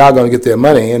 But they are going to get their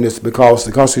money, and it's because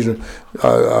the Constitution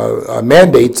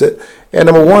mandates it. And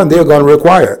number one, they're going to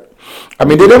require it.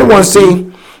 Did anyone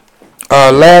see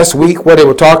last week where they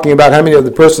were talking about how many of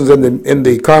the persons in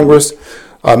the Congress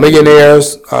are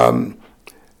millionaires?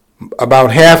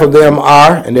 About half of them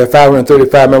are, and there are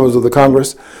 535 members of the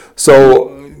Congress.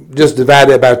 So just divide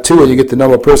that by 2, and you get the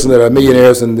number of persons that are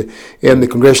millionaires in the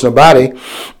congressional body.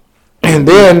 And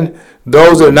then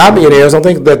those that are not millionaires, don't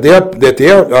think that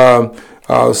they're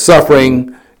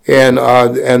suffering and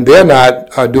they're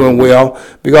not doing well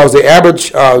because the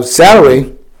average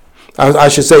salary, I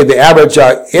should say, the average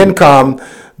income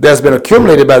that's been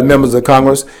accumulated by the members of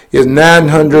Congress is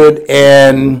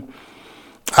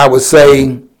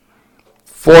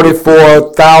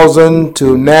 $944,000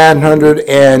 to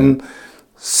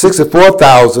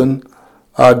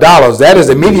 $964,000. That is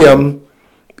a medium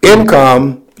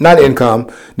income.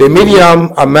 The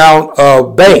medium amount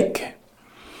of bank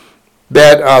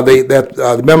that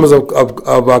the members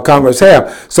of Congress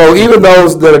have. So even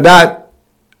those that are not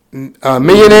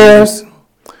millionaires,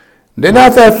 they're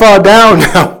not that far down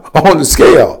now on the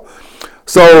scale.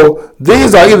 So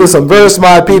these are either some very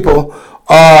smart people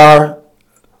or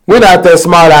we're not that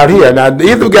smart out here. Now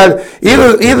either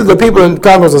the people in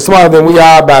Congress are smarter than we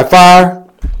are by far.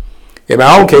 In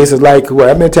my own case, it's like,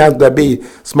 how many times would I be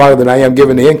smarter than I am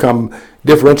given the income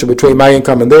differential between my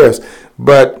income and theirs?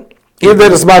 But even they're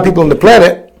the smart people on the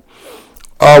planet,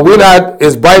 we're not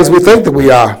as bright as we think that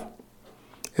we are.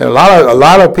 And a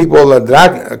lot of people that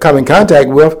I come in contact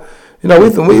with, we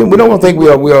don't think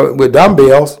we're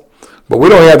dumbbells, but we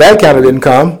don't have that kind of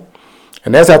income.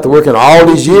 And that's after working all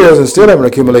these years and still haven't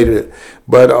accumulated it.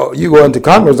 But you go into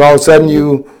Congress, all of a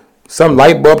sudden some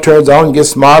light bulb turns on, you get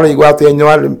smarter, you go out there and you know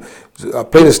how to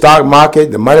play the stock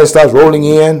market, the money starts rolling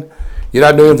in, you're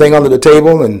not doing anything under the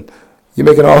table, and you're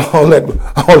making all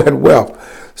that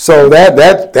wealth. So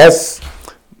that's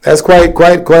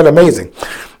quite amazing.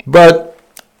 But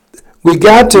we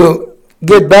got to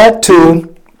get back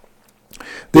to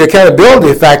the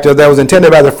accountability factor that was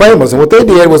intended by the framers. And what they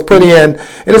did was put in, and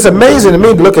it's amazing to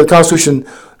me to look at the Constitution,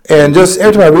 and just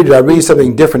every time I read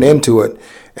something different into it.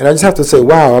 And I just have to say,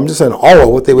 wow, I'm just in awe of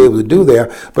what they were able to do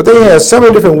there. But they had so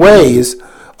many different ways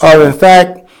of, in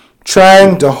fact,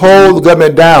 trying to hold the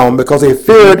government down because they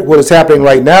feared what is happening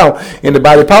right now in the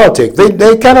body politic.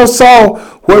 They kind of saw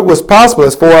what was possible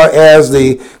as far as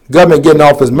the government getting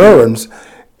off its merns,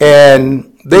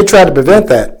 and they tried to prevent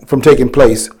that from taking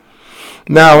place.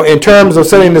 Now, in terms of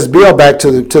sending this bill back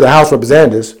to the House of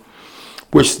Representatives,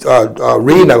 which Reid not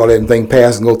going to let anything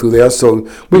pass and go through there, so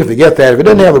we can forget that. If it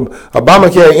doesn't have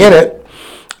Obamacare in it,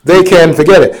 they can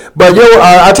forget it. But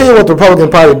I'll tell you what the Republican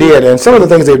Party did, and some of the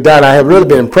things they've done I have really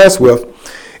been impressed with,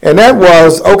 and that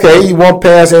was, okay, you won't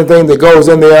pass anything that goes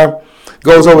in there,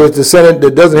 goes over to the Senate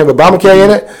that doesn't have Obamacare in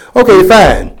it? Okay,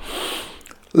 fine.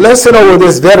 Let's send over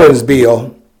this veterans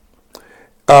bill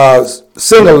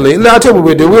singly. Now, I'll tell you what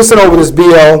we do. We'll send over this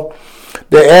bill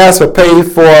that asks for pay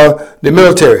for the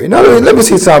military. Now, let me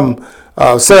see some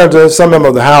senators, some member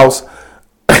of the House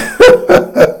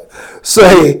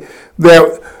say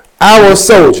that our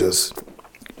soldiers,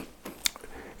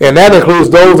 and that includes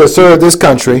those that serve this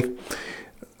country,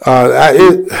 I'm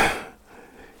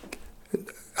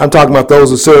talking about those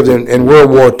who served in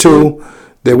World War II,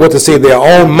 they went to see their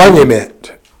own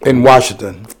monument in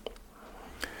Washington.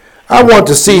 I want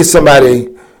to see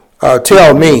somebody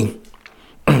tell me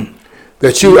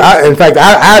that in fact,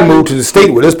 I moved to the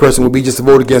state where this person would be just to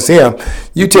vote against him.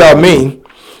 You tell me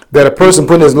that a person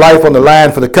putting his life on the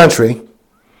line for the country,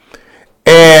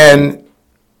 and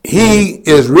he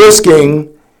is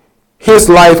risking his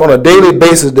life on a daily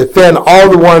basis to defend all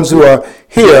the ones who are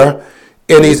here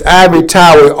in these ivory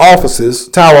tower offices,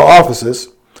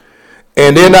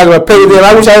 and they're not going to pay them.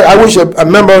 I wish a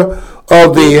member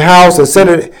of the House and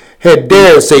Senate had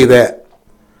dared say that.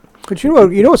 But you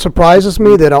know what surprises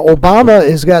me? That Obama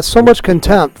has got so much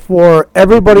contempt for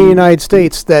everybody in the United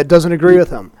States that doesn't agree with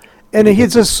him. And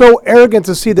he's just so arrogant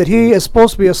to see that he is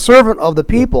supposed to be a servant of the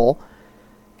people.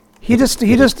 He wants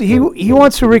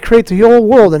to recreate the whole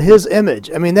world in his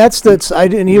image. I mean,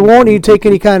 and he won't even take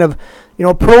any kind of,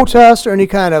 protest or any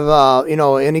kind of,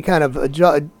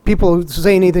 people who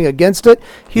say anything against it.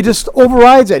 He just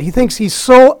overrides it. He thinks he's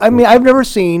so, I've never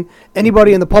seen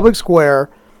anybody in the public square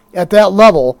at that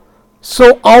level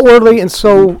so outwardly and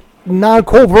so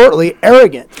non-covertly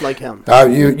arrogant like him.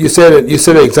 You said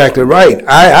it exactly right.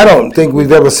 I don't think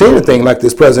we've ever seen anything like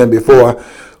this president before,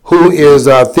 who is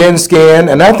thin-skinned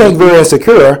and I think very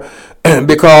insecure,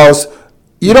 because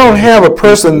you don't have a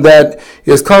person that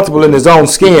is comfortable in his own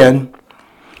skin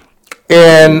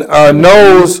and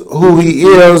knows who he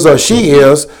is or she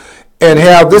is, and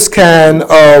have this kind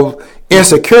of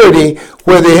insecurity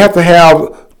where they have to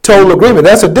have total agreement.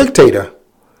 That's a dictator.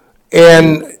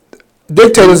 And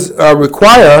dictators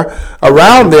require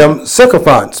around them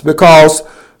sycophants, because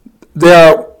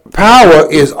their power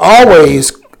is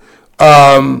always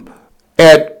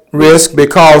at risk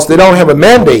because they don't have a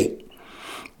mandate.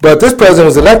 But this president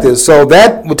was elected, so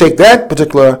that would take that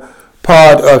particular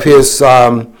part of his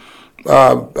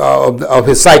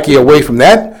psyche away from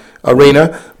that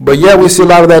arena. But yeah, we see a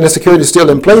lot of that insecurity still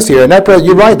in place here. And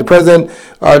you're right. The president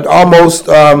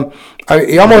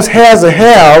he almost has to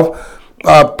have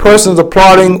persons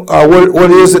applauding what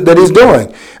it is that he's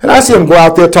doing. And I see him go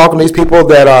out there talking to these people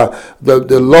that are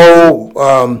the low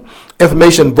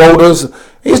information voters.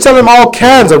 He's telling them all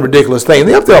kinds of ridiculous things.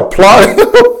 They're up there applauding.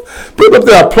 People up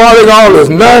there applauding all this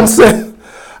nonsense.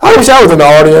 I wish I was in the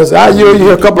audience. You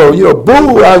hear a couple of,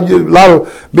 boo.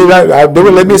 They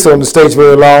wouldn't let me sit on the stage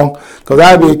very long because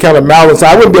I'd be kind of malice.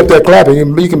 I wouldn't be up there clapping.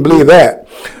 You can believe that.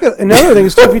 Yeah, another thing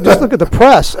is, if you just look at the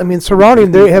press,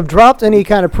 surrounding, they have dropped any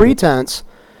kind of pretense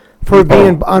for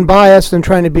being unbiased and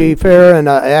trying to be fair and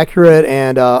accurate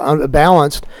and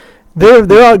balanced. They're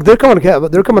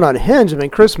coming on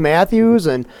hinge. Chris Matthews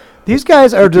and these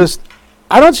guys are just.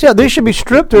 I don't see how they should be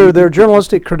stripped of their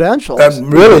journalistic credentials.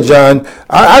 Really, John,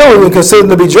 I don't even consider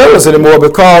them to be journalists anymore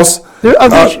because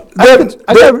I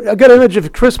got an image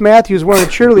of Chris Matthews wearing a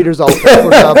cheerleader's outfit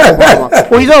for Obama.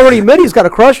 Well, he's already admitted he's got a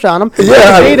crush on him.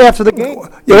 Yeah, after the game.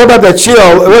 Yeah, what about that chill?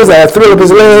 What is that? Thrill up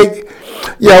his leg.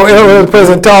 When the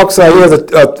president talks, he has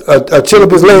a chill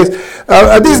up his legs.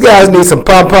 These guys need some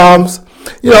pom poms.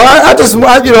 I'm just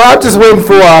waiting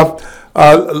for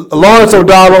Lawrence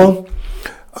O'Donnell.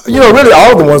 Really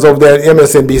all of the ones over there at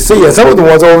MSNBC and some of the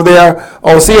ones over there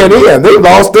on CNN, they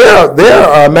lost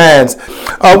their minds.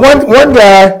 One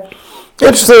guy,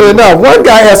 interestingly enough, one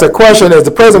guy asked a question as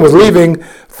the president was leaving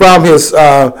from his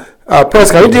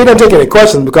press conference. He didn't take any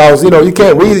questions because you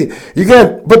can't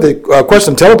put the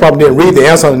question teleprompter and read the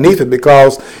answer underneath it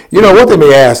because you know what they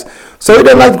may ask. So he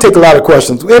didn't like to take a lot of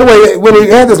questions. Anyway, when he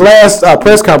had this last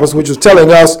press conference, which was telling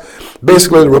us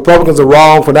basically the Republicans are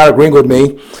wrong for not agreeing with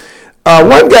me.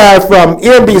 One guy from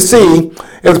NBC,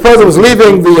 as the president was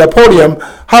leaving the podium,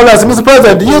 hollered out, Mr.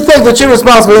 President, do you think that you're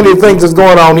responsible for any of the things that's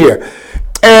going on here?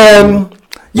 And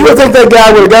you would think that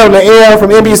guy would have got on the air from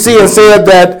NBC and said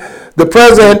that the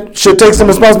president should take some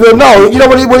responsibility. No, you know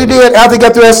what he did after he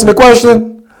got through asking the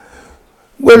question?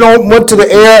 Went to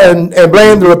the air and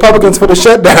blamed the Republicans for the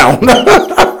shutdown.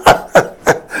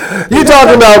 You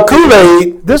talking about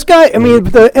Kool-Aid. This guy, I mean,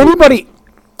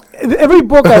 every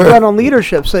book I've read on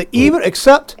leadership say even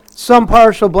accept some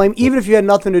partial blame, even if you had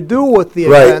nothing to do with the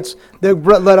events that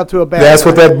led up to a bad. That's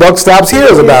what that buck stops here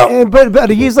is about. But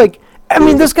he's like, I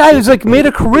mean, this guy has like made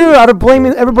a career out of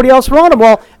blaming everybody else around him.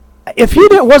 Well, if he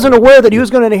wasn't aware that he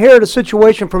was going to inherit a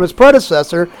situation from his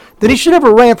predecessor, then he should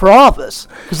never ran for office.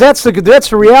 Because that's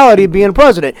the reality of being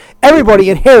president. Everybody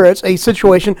inherits a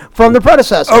situation from the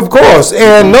predecessor. Of course,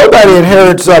 and nobody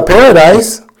inherits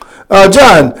paradise.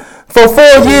 John, for 4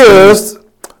 years,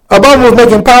 Obama was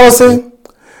making policy.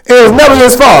 It was never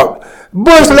his fault.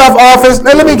 Bush left office.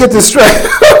 Now let me get this straight.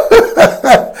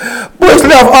 Bush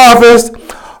left office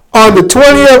on the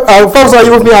 20th. Folks, are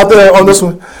you with me out there on this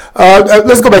one?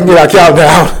 Let's go back and get our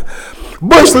countdown.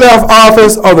 Bush left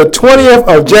office on the 20th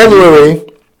of January.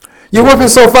 You with me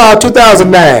so far?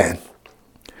 2009.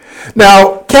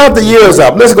 Now, count the years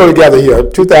up. Let's go together here.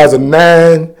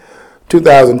 2009,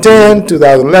 2010,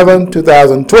 2011,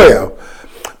 2012.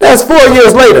 That's 4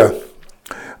 years later.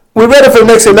 We're ready for the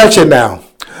next election now.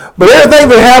 But everything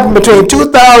that happened between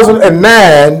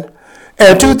 2009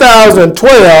 and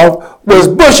 2012 was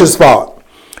Bush's fault.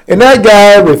 And that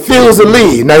guy refused to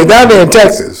leave. Now, he's down there in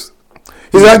Texas.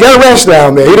 He's got a ranch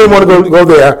down there. He didn't want to go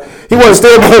there. He wanted to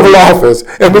stay in the Oval Office,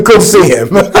 and we couldn't see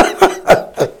him.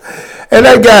 And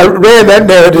that guy ran that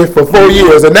narrative for 4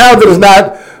 years. And now that it's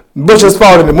not Bush's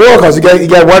fault anymore because he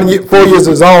got 4 years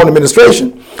of his own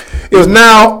administration, it was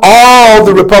now all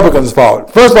the Republicans' fault.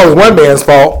 First of all, it was one man's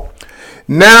fault.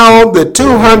 Now the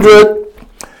 200,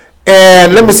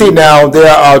 and let me see now,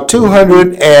 there are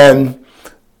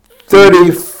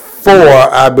 234,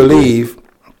 I believe.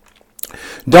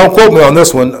 Don't quote me on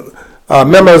this one.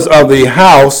 Members of the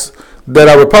House that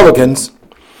are Republicans,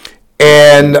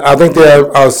 and I think there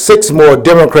are 6 more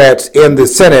Democrats in the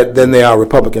Senate than there are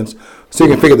Republicans. So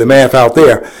you can figure the math out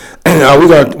there.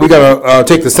 We're gonna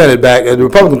take the Senate back. The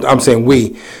Republicans, I'm saying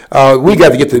we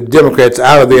got to get the Democrats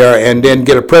out of there and then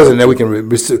get a president that we can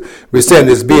rescind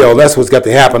this bill. That's what's got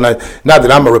to happen. Not that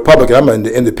I'm a Republican, I'm an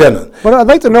independent. But I'd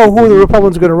like to know who the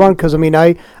Republicans are going to run because, I mean,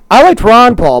 I liked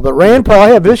Ron Paul, but Rand Paul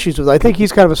I have issues with. I think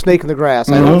he's kind of a snake in the grass.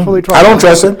 Mm-hmm. I don't fully trust him. I don't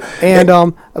trust him. And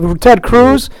Ted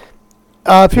Cruz,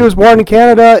 if he was born in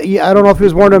Canada, I don't know if he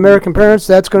was born to American parents.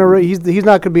 That's he's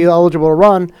not going to be eligible to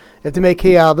run if they make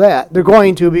hay out of that. They're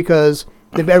going to because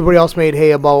everybody else made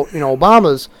hay about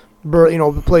Obama's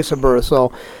birth, place of birth.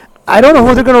 So I don't know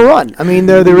who they're going to run. I mean,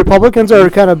 the Republicans are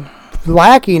kind of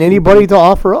lacking anybody to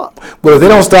offer up. Well, if they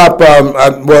don't stop,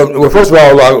 well, first of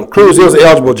all, Cruz is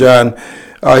eligible, John.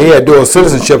 He had dual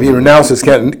citizenship. He renounced his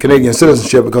Canadian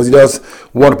citizenship because he does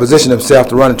want to position himself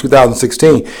to run in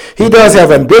 2016. He does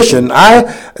have ambition.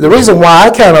 The reason why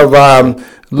I kind of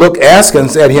look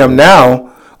askance at him now,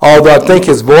 although I think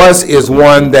his voice is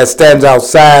one that stands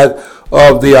outside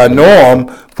of the norm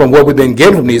from what we've been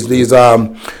getting from these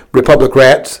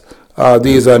Republicans.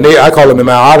 I call them in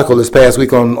my article this past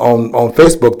week on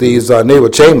Facebook, these Neville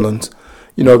Chamberlains.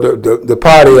 The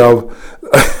party of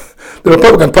the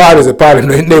Republican Party is a party of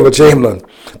Neville Chamberlain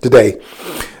today.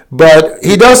 But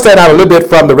he does stand out a little bit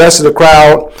from the rest of the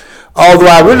crowd, although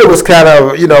I really was kind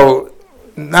of,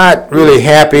 not really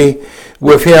happy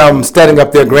with him standing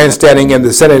up there grandstanding in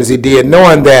the Senate as he did,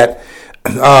 knowing that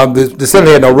the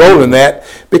Senate had no role in that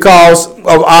because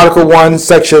of Article 1,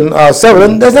 Section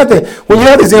 7. There's nothing. When you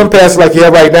have these impasses like you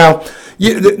have right now,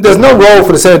 there's no role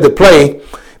for the Senate to play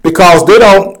because they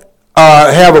don't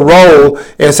have a role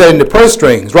in setting the purse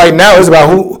strings. Right now, it's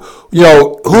about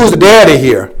who's the daddy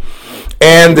here,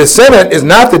 and the Senate is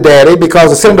not the daddy because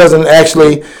the Senate doesn't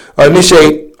actually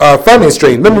initiate funding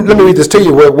streams. Let me read this to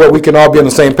you where we can all be on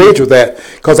the same page with that,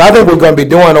 because I think we're going to be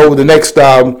doing over the next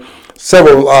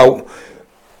several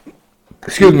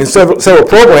several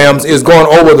programs is going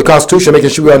over the Constitution, making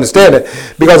sure we understand it.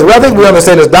 Because if I think we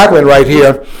understand this document right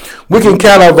here, we can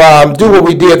kind of do what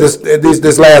we did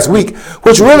this last week,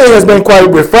 which really has been quite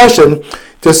refreshing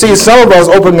to see some of us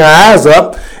opening our eyes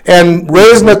up and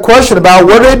raising the question about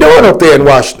what are they doing up there in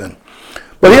Washington.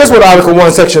 But here's what Article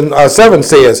 1, Section 7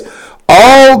 says.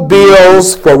 All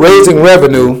bills for raising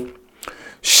revenue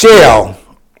shall,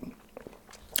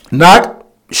 not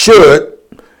should,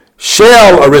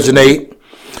 shall originate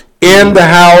in the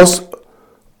House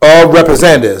of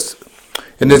Representatives.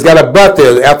 And it's got a but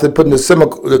there. After putting the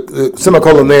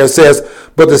semicolon there, it says,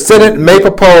 but the Senate may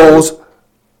propose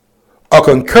or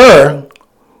concur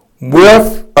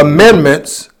with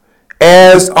amendments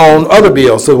as on other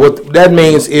bills. So what that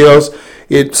means is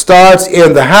it starts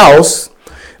in the House.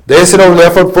 They sit over there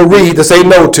for Reid to say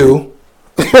no to.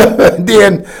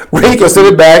 Then Reid can send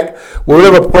it back with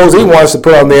whatever proposal he wants to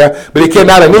put on there, but he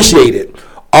cannot initiate it.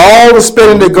 All the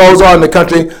spending that goes on in the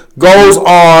country goes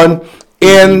on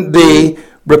in the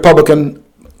Republican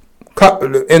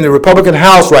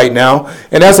House right now,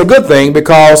 and that's a good thing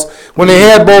because when they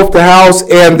had both the House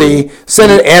and the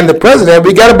Senate and the President,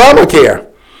 we got Obamacare.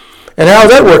 And how's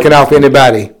that working out for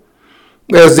anybody?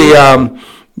 As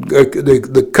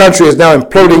the country is now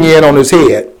imploding in on its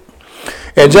head.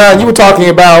 And John, you were talking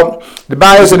about the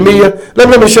bias in the media. Let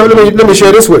me share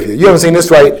this with you. You haven't seen this,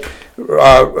 right? We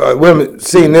haven't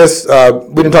seen this. We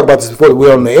didn't talk about this before we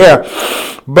were on the air.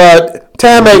 But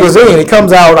Time Magazine, it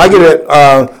comes out. I get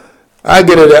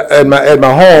it at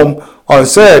my home on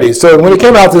Saturday. So when it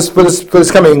came out for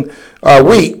this coming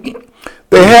week,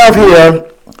 they have here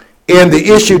in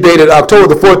the issue dated October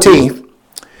the 14th.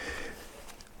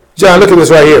 John, look at this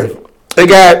right here. They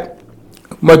got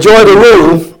majority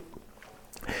rule,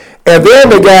 and then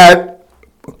they got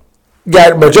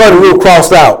majority rule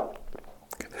crossed out.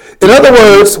 In other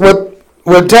words,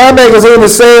 what Time Magazine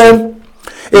is saying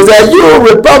is that you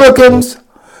Republicans,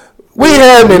 we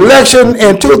had an election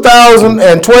in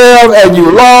 2012 and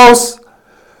you lost.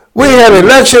 We had an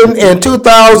election in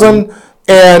 2009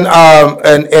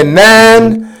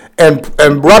 and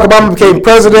Barack Obama became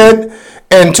president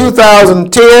in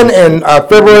 2010 and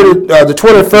February the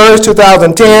 21st,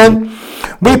 2010.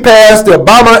 We passed the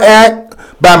Obama Act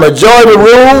by majority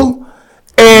rule,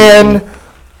 and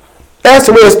that's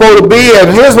the way it's supposed to be, and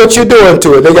here's what you're doing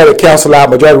to it. They got to cancel out,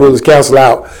 majority rule is cancel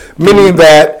out, meaning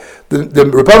that the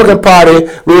Republican Party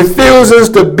refuses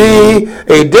to be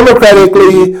a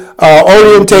democratically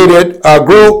orientated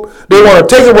group. They want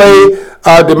to take away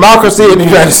democracy in the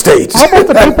United States. How about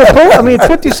the people?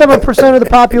 57% of the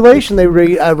population I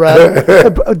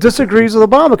read disagrees with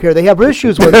Obamacare. They have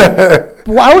issues with it.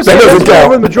 Well, I would say that's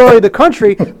the majority of the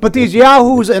country, but these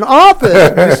yahoos in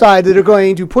office decide that they're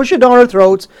going to push it down our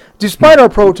throats, despite our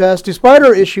protests, despite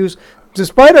our issues,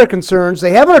 despite our concerns.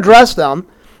 They haven't addressed them.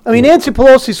 I mean, Nancy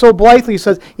Pelosi so blithely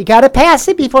says, you got to pass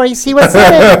it before you see what's in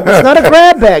it. It's not a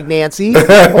grab bag, Nancy.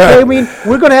 Okay, I mean,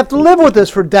 we're going to have to live with this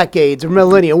for decades or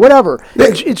millennia, whatever.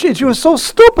 She was so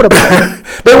stupid about it.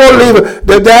 They won't leave it.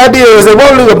 The idea is they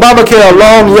won't leave Obamacare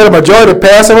alone and yet a majority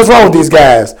pass it. What's wrong with these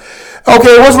guys?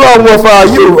 Okay, what's wrong with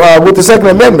you with the Second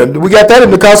Amendment? We got that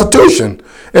in the Constitution.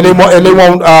 And they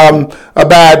won't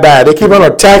abide by it. They keep on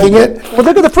attacking it. Well,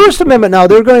 look at the First Amendment now.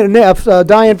 They're going to,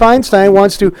 Dianne Feinstein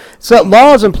wants to set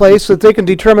laws in place so that they can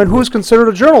determine who's considered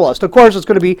a journalist. Of course, it's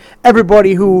going to be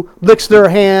everybody who licks their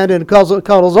hand and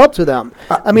cuddles up to them.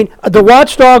 I mean, the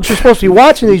watchdogs who are supposed to be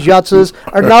watching these yutzes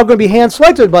are now going to be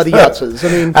hand-selected by the yutzes.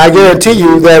 I mean, I guarantee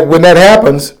you that when that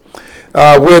happens,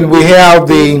 when we have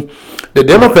the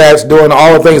Democrats doing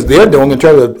all the things they're doing in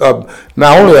terms of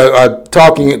not only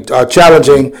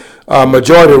challenging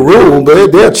majority rule,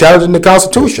 but they're challenging the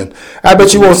Constitution. I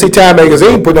bet you won't see Time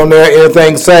Magazine put on there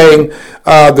anything saying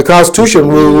the Constitution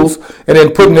rules and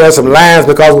then putting there some lines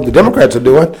because of what the Democrats are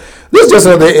doing. This is just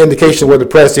another indication of what the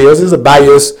press is. It's a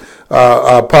biased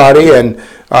party, and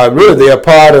really they're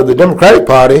part of the Democratic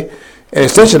Party, an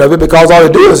extension of it, because all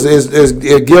they do is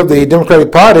give the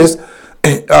Democratic parties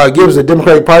gives the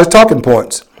Democratic Party's talking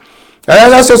points.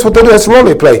 And that's just what they do. That's the role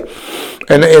they play.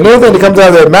 And anything that comes out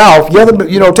of their mouth, you have to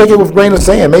take it with a grain of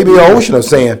sand, maybe an ocean of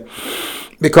sand,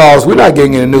 because we're not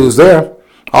getting any news there.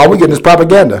 All we're getting is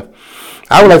propaganda.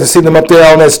 I would like to see them up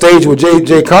there on that stage with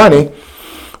Jay Carney.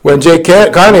 When Jay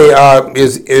Carney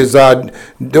is doing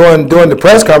the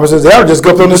press conferences, they ought to just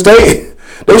go up on the stage.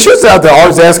 They should sit out there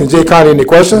always asking Jay Carney any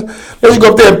questions. They should go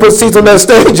up there and put seats on that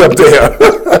stage up there.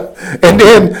 And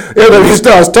then if he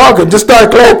starts talking, just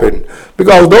start clapping.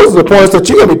 Because those are the points that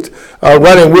you're going to be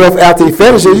running with after he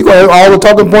finishes. You're going to have all the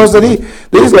talking points that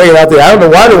he's laying out there. I don't know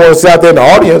why they want to sit out there in the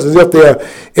audience as if they're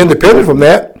independent from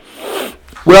that.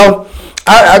 Well,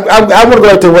 I want to go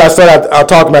back to what I started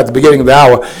talking about at the beginning of the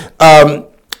hour,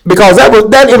 because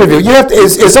that interview. You have to,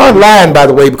 it's online, by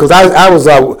the way, because I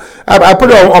put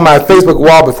it on my Facebook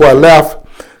wall before I left,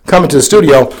 coming to the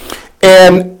studio,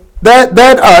 and that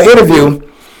interview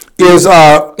is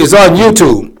on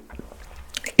YouTube.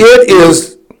 It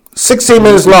is 16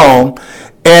 minutes long,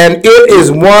 and it is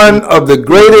one of the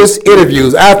greatest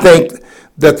interviews I think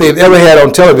that they've ever had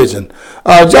on television.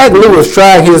 Jack Lew was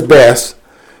trying his best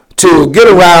to get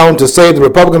around to say the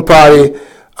Republican Party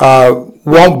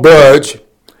won't budge,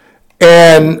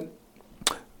 and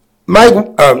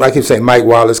I keep saying Mike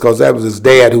Wallace because that was his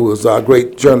dad, who was a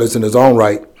great journalist in his own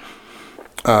right,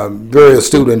 very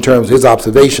astute in terms of his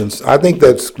observations. I think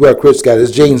that's where Chris got his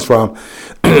genes from.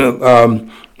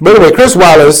 But anyway, Chris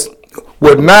Wallace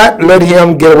would not let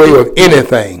him get away with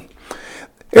anything.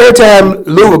 Every time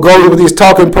Lou would go over these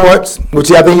talking points, which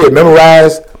I think he had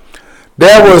memorized,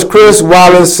 there was Chris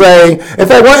Wallace saying, in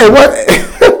fact,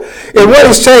 in what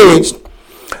has changed,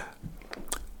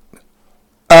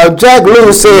 Jack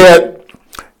Lew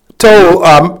told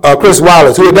Chris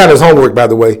Wallace, who had done his homework, by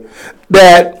the way,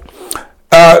 that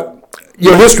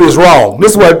your history is wrong.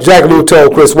 This is what Jack Lew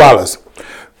told Chris Wallace.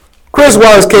 Chris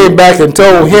Wallace came back and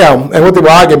told him, and what they were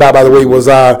arguing about, by the way, was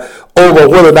over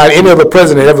whether or not any other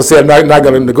president ever said not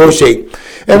going to negotiate.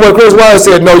 And when Chris Wallace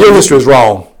said, no, your history is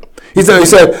wrong. He said,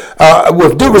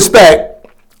 with due respect,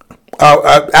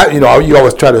 you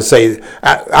always try to say,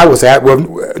 I would say,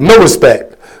 with no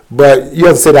respect, but you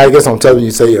have to say that, I guess, on television,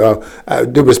 you say,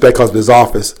 due respect because of his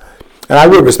office. And I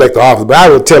would respect the office, but I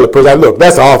would tell the person, look,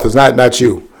 that's the office, not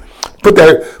you. Put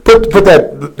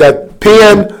that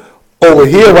pen over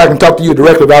here where I can talk to you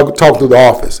directly without talking to the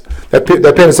office. That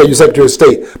pen says you're Secretary of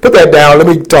State. Put that down. Let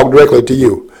me talk directly to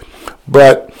you.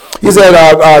 But he said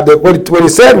what he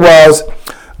said was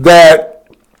that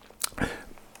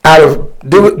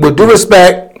with due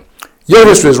respect, your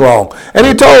history is wrong. And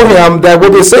he told him that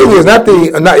what they're saying is not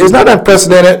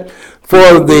unprecedented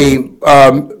for the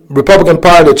Republican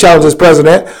Party to challenge this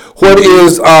president. What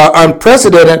is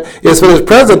unprecedented is for this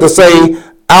president to say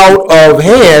out of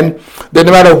hand that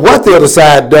no matter what the other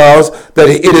side does, that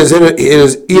it is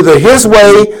either his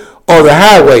way or the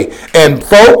highway. And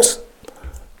folks,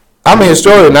 I'm a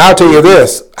historian, and I'll tell you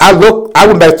this. I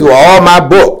went back through all my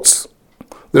books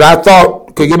that I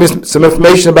thought could give me some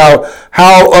information about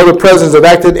how other presidents have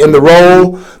acted in the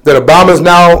role that Obama's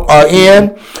now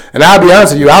in. And I'll be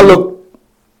honest with you, I looked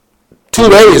 2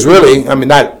 days, really. I mean,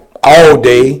 not all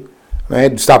day. I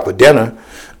had to stop for dinner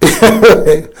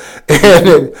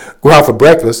and go out for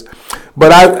breakfast.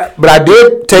 But I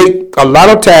did take a lot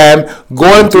of time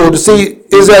going through to see,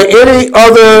 is there any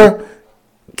other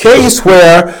case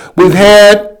where we've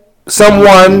had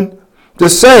someone to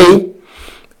say,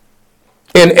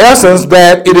 in essence,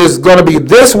 that it is going to be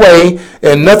this way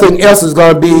and nothing else is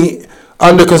going to be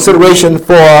under consideration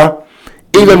for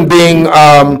even being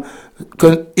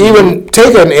even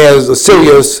taken as a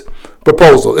serious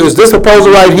proposal. Is this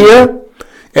proposal right here?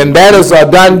 And that is a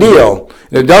done deal. If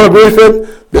they don't agree with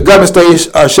it, the government stays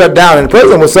shut down. And the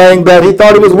president was saying that he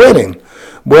thought he was winning.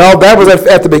 Well, that was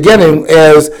at the beginning,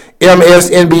 as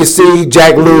MSNBC,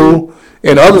 Jack Lew,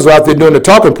 and others were out there doing the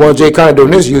talking points. Jay Conner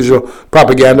doing his usual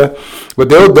propaganda. But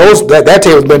that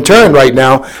table's been turned right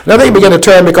now. And I think it began to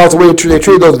turn because of the way they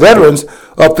treated those veterans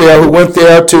up there who went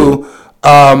there to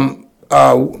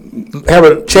have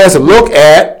a chance to look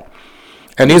at,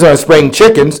 and these are spring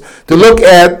chickens, to look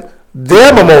at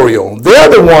their memorial. They're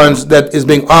the ones that is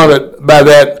being honored by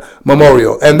that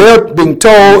memorial. And they're being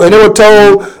told, and they were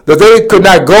told that they could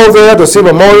not go there to see a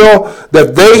memorial,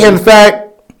 that they in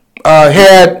fact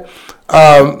had,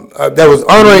 that was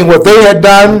honoring what they had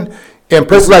done in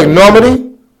places like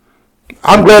Normandy.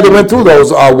 I'm glad they went through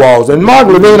those walls. And Mark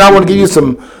Levine, I want to give you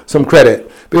some credit,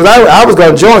 because I was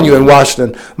going to join you in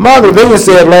Washington. Mark Levine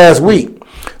said last week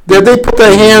that they put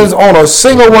their hands on a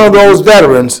single one of those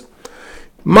veterans.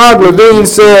 Mark Levine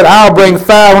said, I'll bring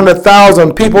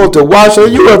 500,000 people to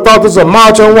Washington. You would have thought this was a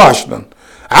march on Washington.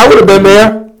 I would have been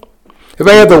there if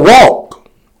I had to walk.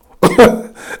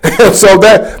 And so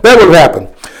that would have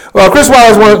happened. Well, Chris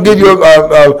Wallace wants to give you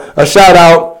a shout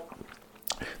out.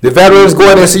 The veterans, go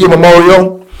ahead and see your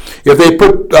memorial. If they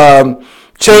put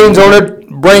chains on it,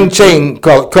 bring chain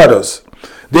cutters.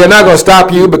 They're not going to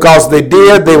stop you, because if they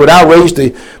did, they would outrage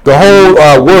the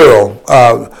whole world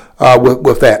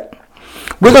with that.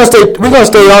 We're going to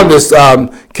stay on this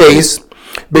case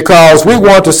because we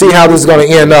want to see how this is going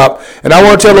to end up. And I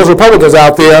want to tell those Republicans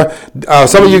out there,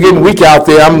 some of you getting weak out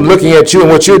there, I'm looking at you and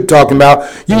what you're talking about.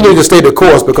 You need to stay the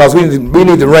course because we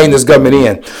need to rein this government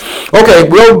in. Okay,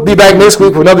 we'll be back next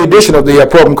week for another edition of the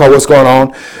program called What's Going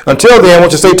On. Until then, I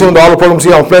want you to stay tuned to all the programs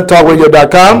here on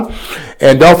FlintTalkRadio.com.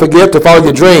 And don't forget to follow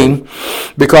your dream,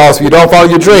 because if you don't follow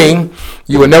your dream,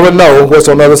 you will never know what's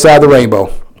on the other side of the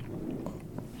rainbow.